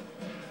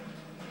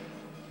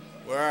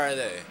 Where are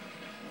they?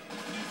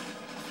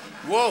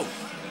 Whoa!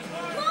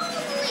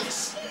 Holy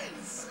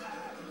shit!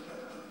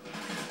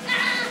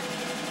 Ah!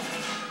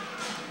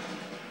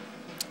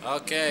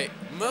 Okay,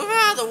 move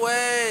out of the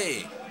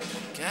way.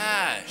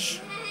 Gosh.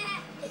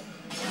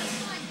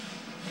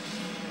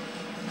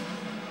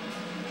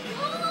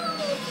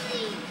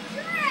 Holy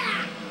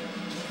crap!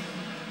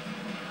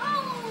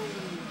 Oh,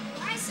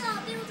 I saw a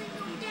building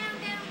go down,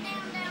 down,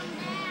 down, down,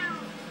 down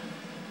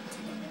to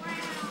the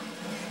ground.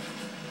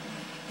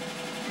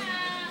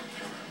 Ah.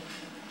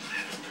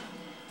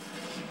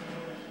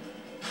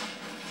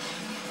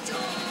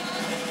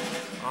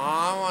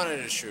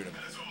 just shoot him.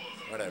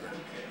 Whatever.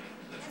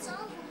 That's all of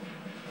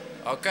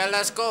them. Okay,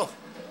 let's go.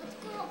 Let's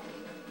go.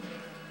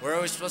 Where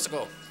are we supposed to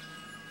go?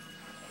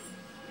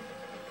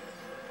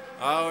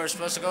 Oh, we're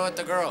supposed to go with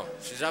the girl.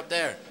 She's up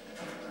there.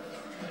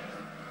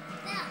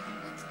 Yeah,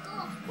 let's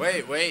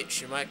go. Wait.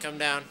 She might come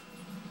down.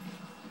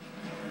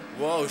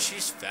 Whoa,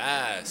 she's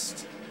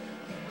fast.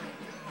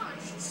 Oh my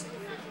gosh, she's so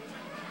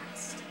fucking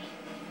fast.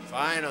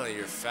 Finally,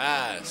 you're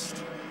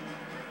fast.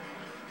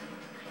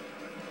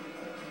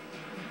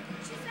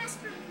 She's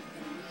faster than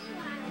me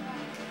when I walk.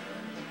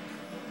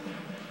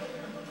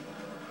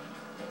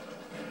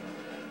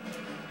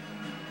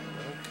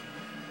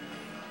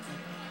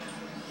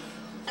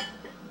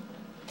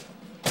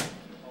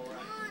 Come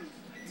on.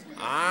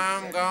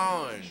 I'm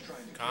going.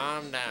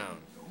 Calm down.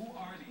 Who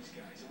are these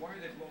guys, and why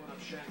are they blowing up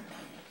Shanghai?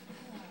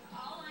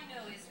 All I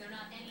know is they're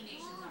not any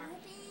nation's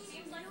army.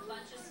 Seems like a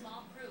bunch of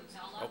small crews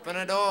all Open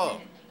operating the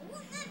door.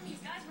 independently.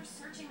 These guys were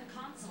searching the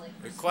consulate.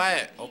 for Be some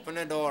quiet. people. Open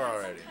the door Some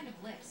already. kind of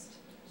list.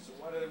 So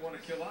why do they want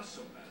to kill us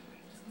so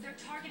badly? They're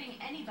targeting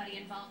anybody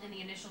involved in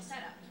the initial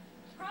setup.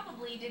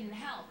 Probably didn't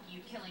help you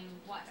killing,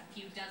 what, a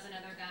few dozen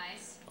other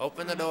guys?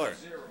 Open the door.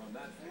 Zero on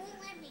that It thing. won't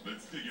let me.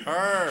 Let's figure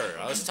Her.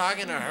 I was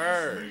talking to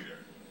her. later.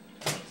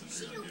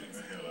 Concentrate on getting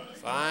the hell out of here.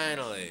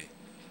 Finally.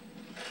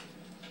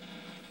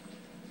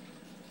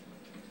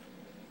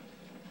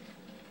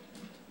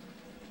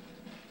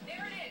 There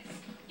it is.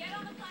 Get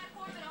on the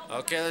platform and I'll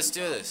Okay, let's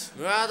do this.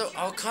 Move out of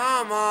the- Oh,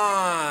 come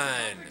on.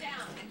 Her down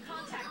and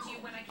contact you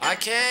when I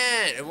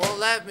can't. It won't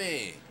let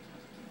me.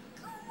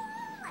 Come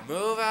on.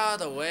 Move out of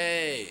the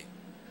way.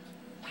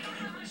 We don't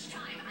have much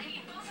time. I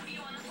need both of you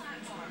on the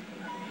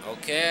platform.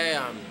 Okay,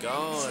 I'm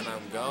going.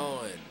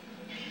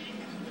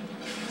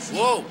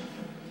 Whoa. Whoa.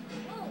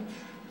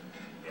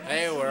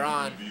 Hey, we're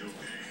on. Be okay.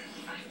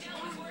 I've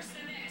dealt with worse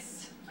than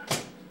this.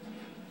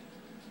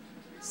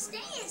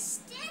 Stay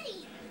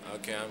steady.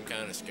 Okay, I'm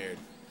kind of scared.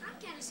 I'm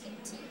kind of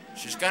scared too.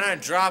 She's gonna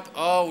drop.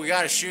 Oh, we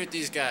gotta shoot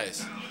these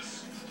guys.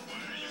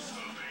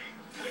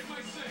 Take my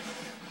six.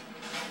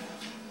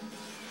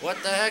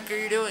 What the heck are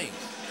you doing?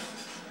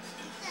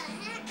 What the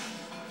heck?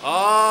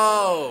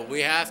 Oh,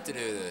 we have to do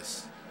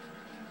this.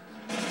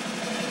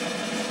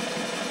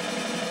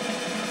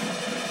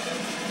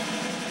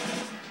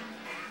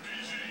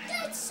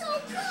 That's so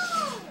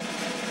cool.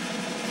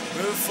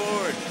 Move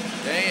forward.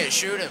 Dang it,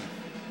 shoot him.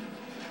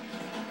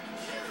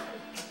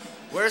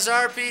 Where's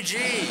RPG?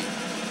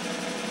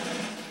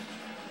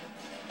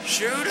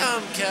 Shoot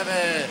him,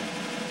 Kevin.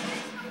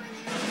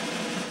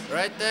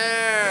 Right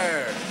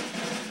there.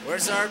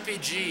 Where's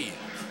RPG?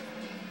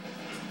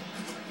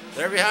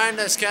 They're behind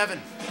us,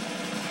 Kevin.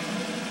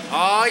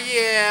 Oh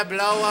yeah,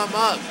 blow them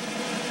up.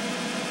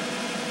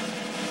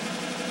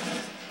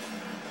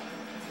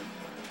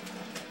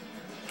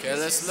 Okay,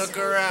 let's look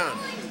around.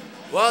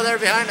 Whoa, they're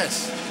behind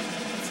us.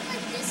 It's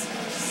like this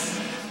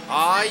is.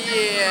 Oh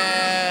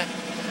yeah.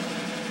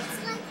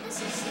 It's like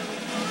this is so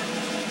fun.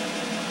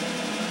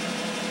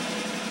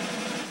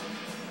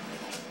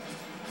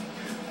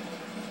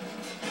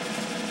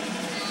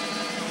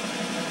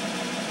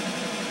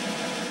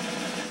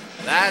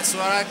 That's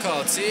what I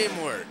call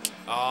teamwork.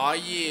 Oh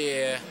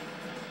yeah.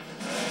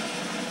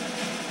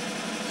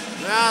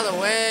 Get out of the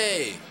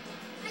way.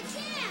 I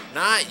can't.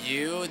 Not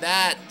you,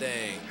 that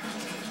thing.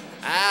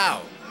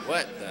 Ow.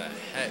 What the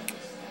heck?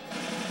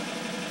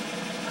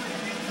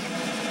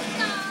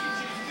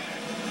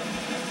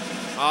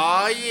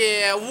 Oh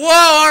yeah.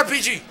 Whoa,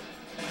 RPG.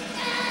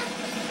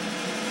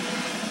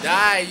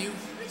 Die, you.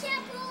 We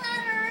can't pull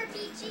out our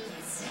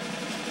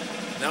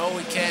RPGs. No,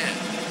 we can't.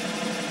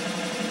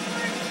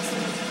 Or at least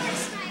our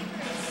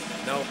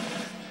snipers. Nope.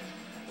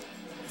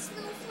 It's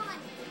no fun.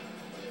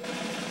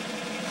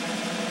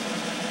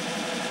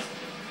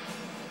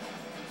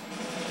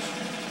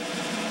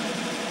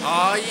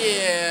 Oh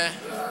yeah.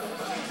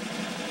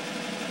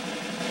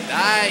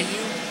 Die,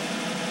 you.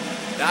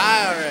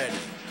 Die already.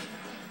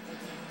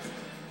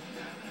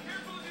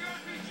 Careful of the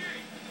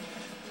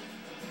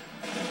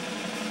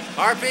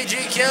RPG. RPG,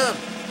 kill him.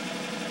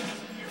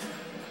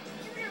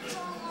 You're gonna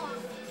fall off.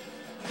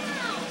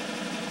 Ow.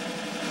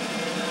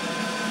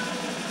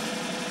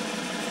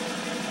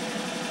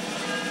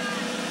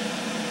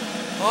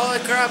 Holy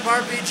crap,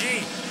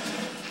 RPG.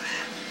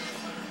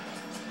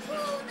 Who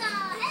the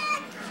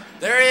heck?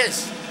 There he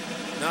is.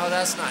 No,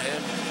 that's not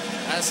him.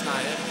 That's not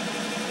him.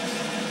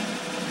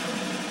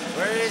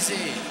 Where is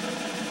he?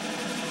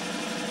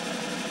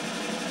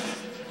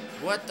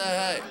 What the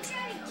heck? I'm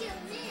trying to kill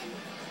him.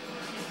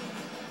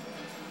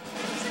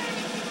 I'm trying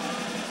to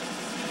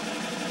kill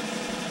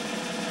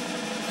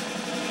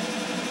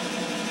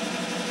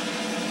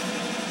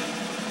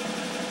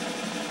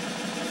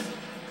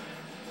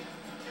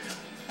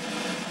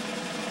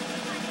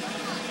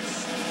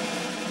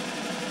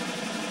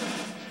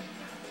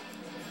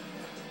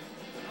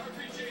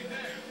RPG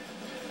there.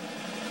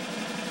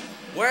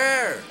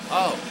 Where?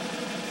 Oh.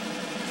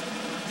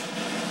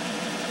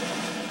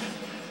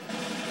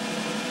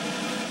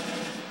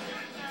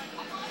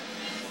 I'm on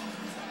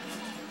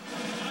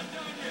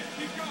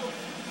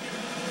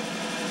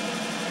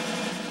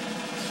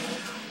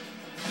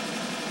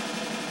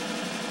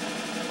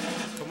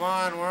Come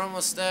on, we're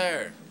almost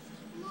there.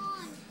 Come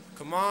on.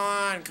 Come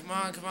on, come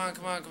on, come on,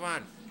 come on, come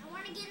on. I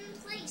want to get in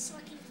place so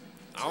I can.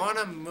 I want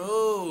to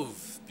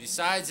move.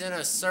 Besides in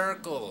a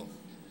circle.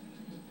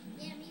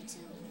 Yeah, me too.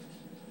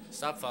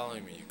 Stop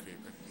following me, you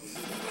creeper.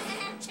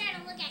 I'm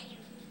trying to look at you.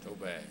 Go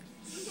back.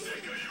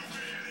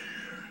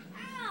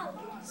 Ow!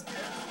 Stop.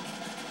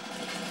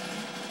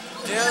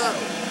 Oh, Kill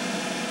him.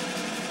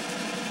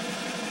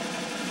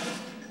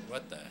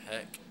 What the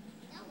heck?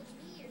 that was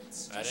weird.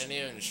 I didn't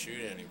even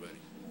shoot anybody.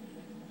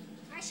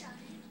 I shot him.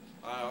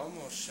 I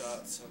almost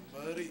shot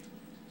somebody.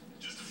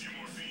 Just a few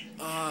more feet.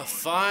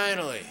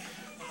 Finally.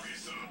 Okay,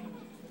 son.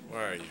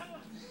 Where are you?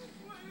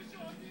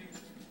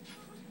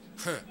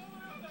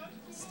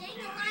 Staying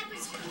alive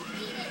is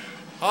completed.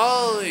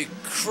 Holy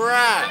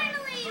crap.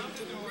 Finally, you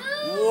can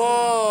move.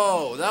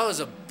 Whoa, that was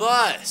a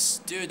bus.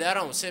 Dude, that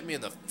almost hit me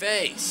in the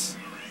face.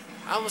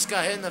 I almost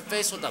got hit in the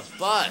face with a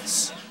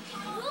bus.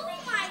 Oh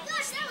my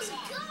gosh, that was a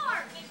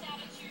car.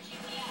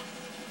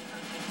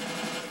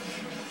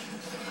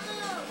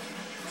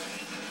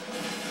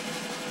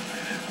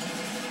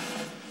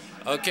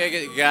 Oh.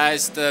 Okay,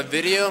 guys, the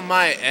video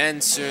might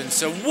end soon,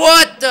 so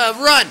what the?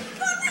 Run!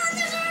 Oh no,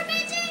 those are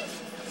amazing.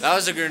 That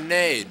was a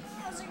grenade.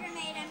 That was a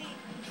grenade,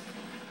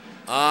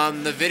 I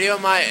mean. The video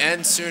might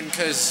end soon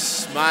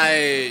because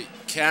my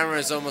camera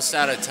is almost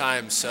out of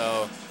time,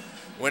 so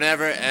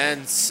whenever it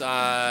ends,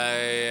 I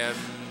am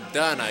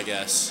done, I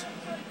guess.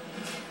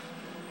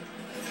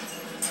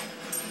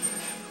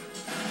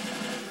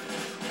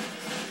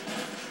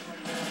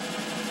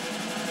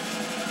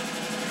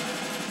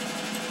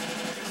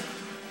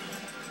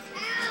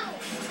 Ow.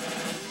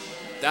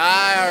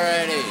 Die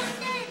already!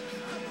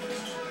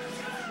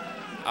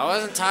 I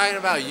wasn't talking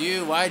about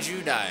you. Why'd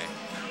you die?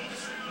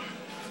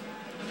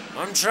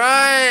 I'm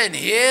trying.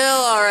 Heal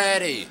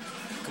already.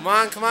 Come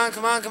on, come on,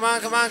 come on, come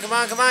on, come on, come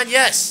on, come on.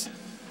 Yes.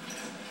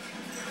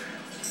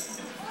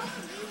 Oh,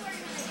 you are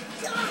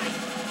gonna die.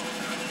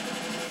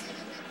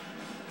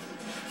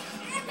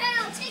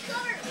 Annabelle, take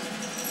cover.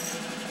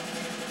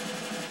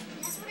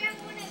 That's what I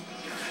wanted.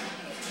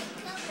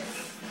 Take cover.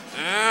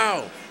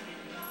 Ow.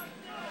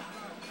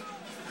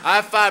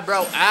 High five,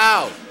 bro.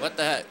 Ow. What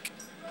the heck?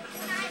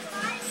 When I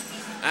fight,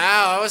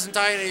 Ow. I wasn't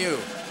talking to you.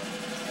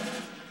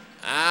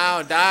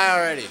 Ow. Die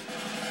already.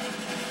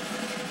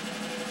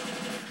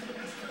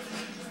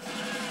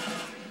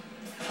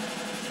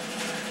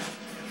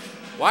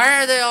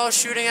 Why are they all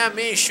shooting at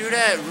me? Shoot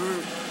at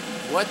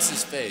what's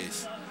his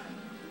face?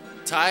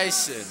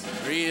 Tyson,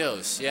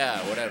 Rios, yeah,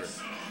 whatever.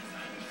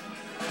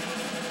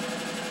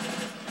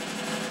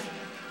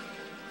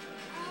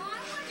 oh,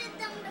 I wanted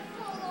them to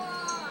pull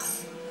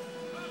off.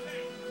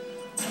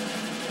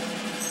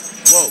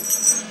 Whoa.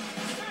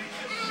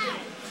 Ow.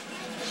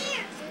 My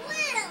ears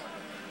will.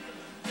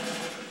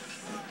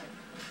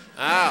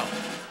 Ow.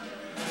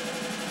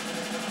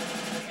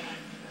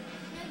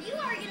 Now you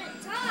are gonna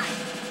die.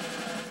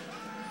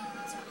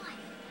 Die.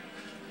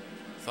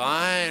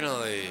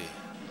 Finally.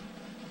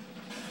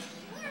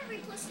 Where are we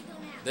supposed to go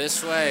now?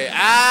 This way. Ow!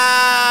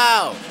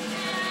 Ah.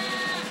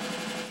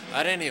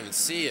 I didn't even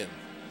see him.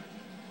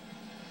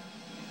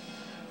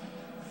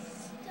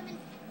 Coming.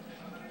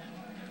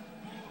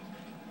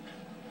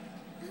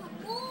 Oh,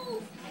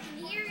 move! I can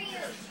hear you.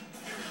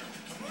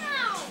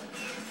 Ow!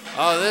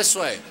 Oh, this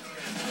way.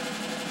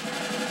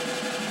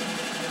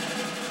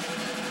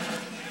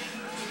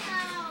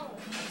 Ow!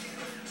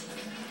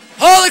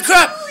 Holy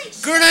crap! Holy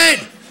shit.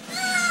 Grenade!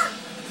 Ah!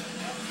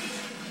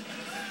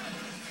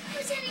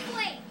 Who's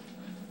anyway?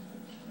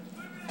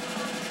 Come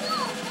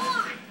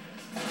on!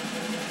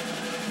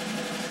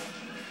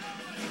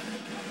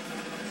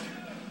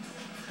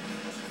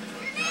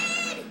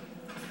 Grenade!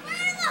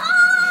 Fire in the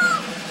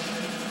hole!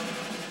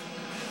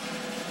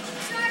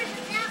 Sorry,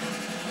 but that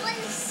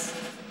was.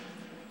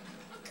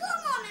 Oh,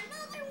 come on,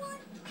 another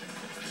one.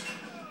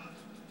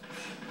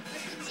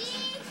 RPG.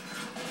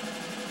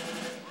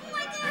 Oh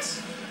my gosh!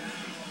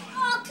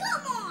 Oh,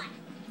 come on!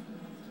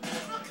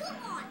 Oh, come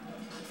on!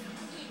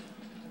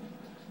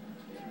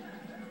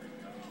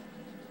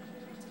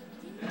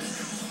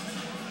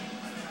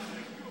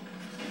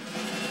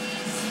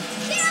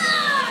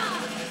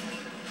 Yeah!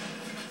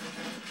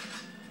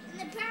 And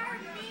the power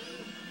of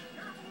me,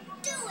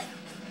 do it!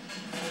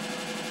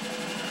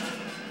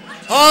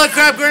 Holy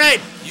crap,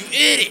 grenade! You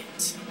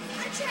idiot!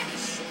 I tried to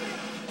shoot him.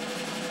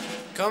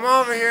 Come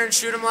over here and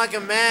shoot him like a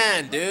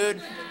man,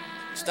 dude.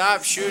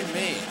 Stop shooting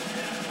me.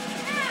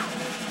 Ow!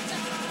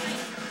 Die.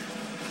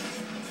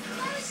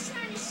 I was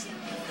trying to shoot him.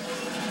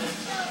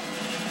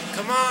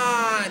 Come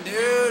on,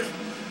 dude.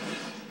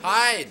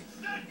 Hide.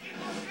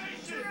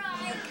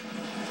 Try.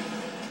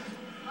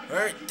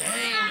 Hurt. Dang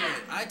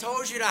it. I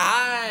told you to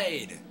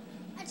hide.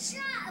 I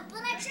tried,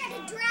 but I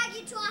tried to drag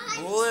you to a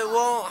hiding Well, it spot.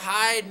 won't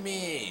hide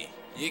me.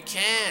 You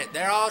can't.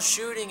 They're all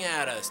shooting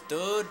at us,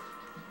 dude.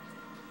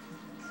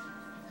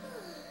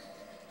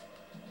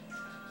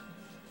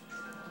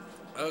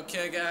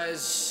 Okay,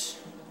 guys.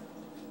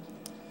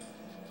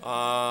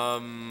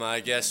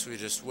 I guess we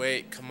just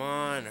wait. Come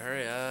on,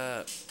 hurry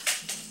up.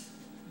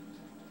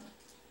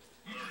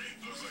 Murray,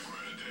 looks like we're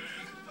at a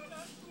dead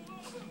end.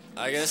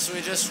 I guess we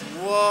just,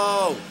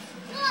 whoa!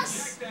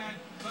 Plus, Check that.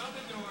 Found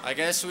the door. I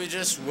guess we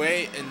just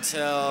wait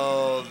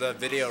until the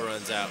video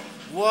runs out.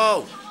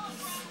 Whoa!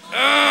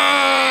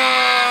 Oh!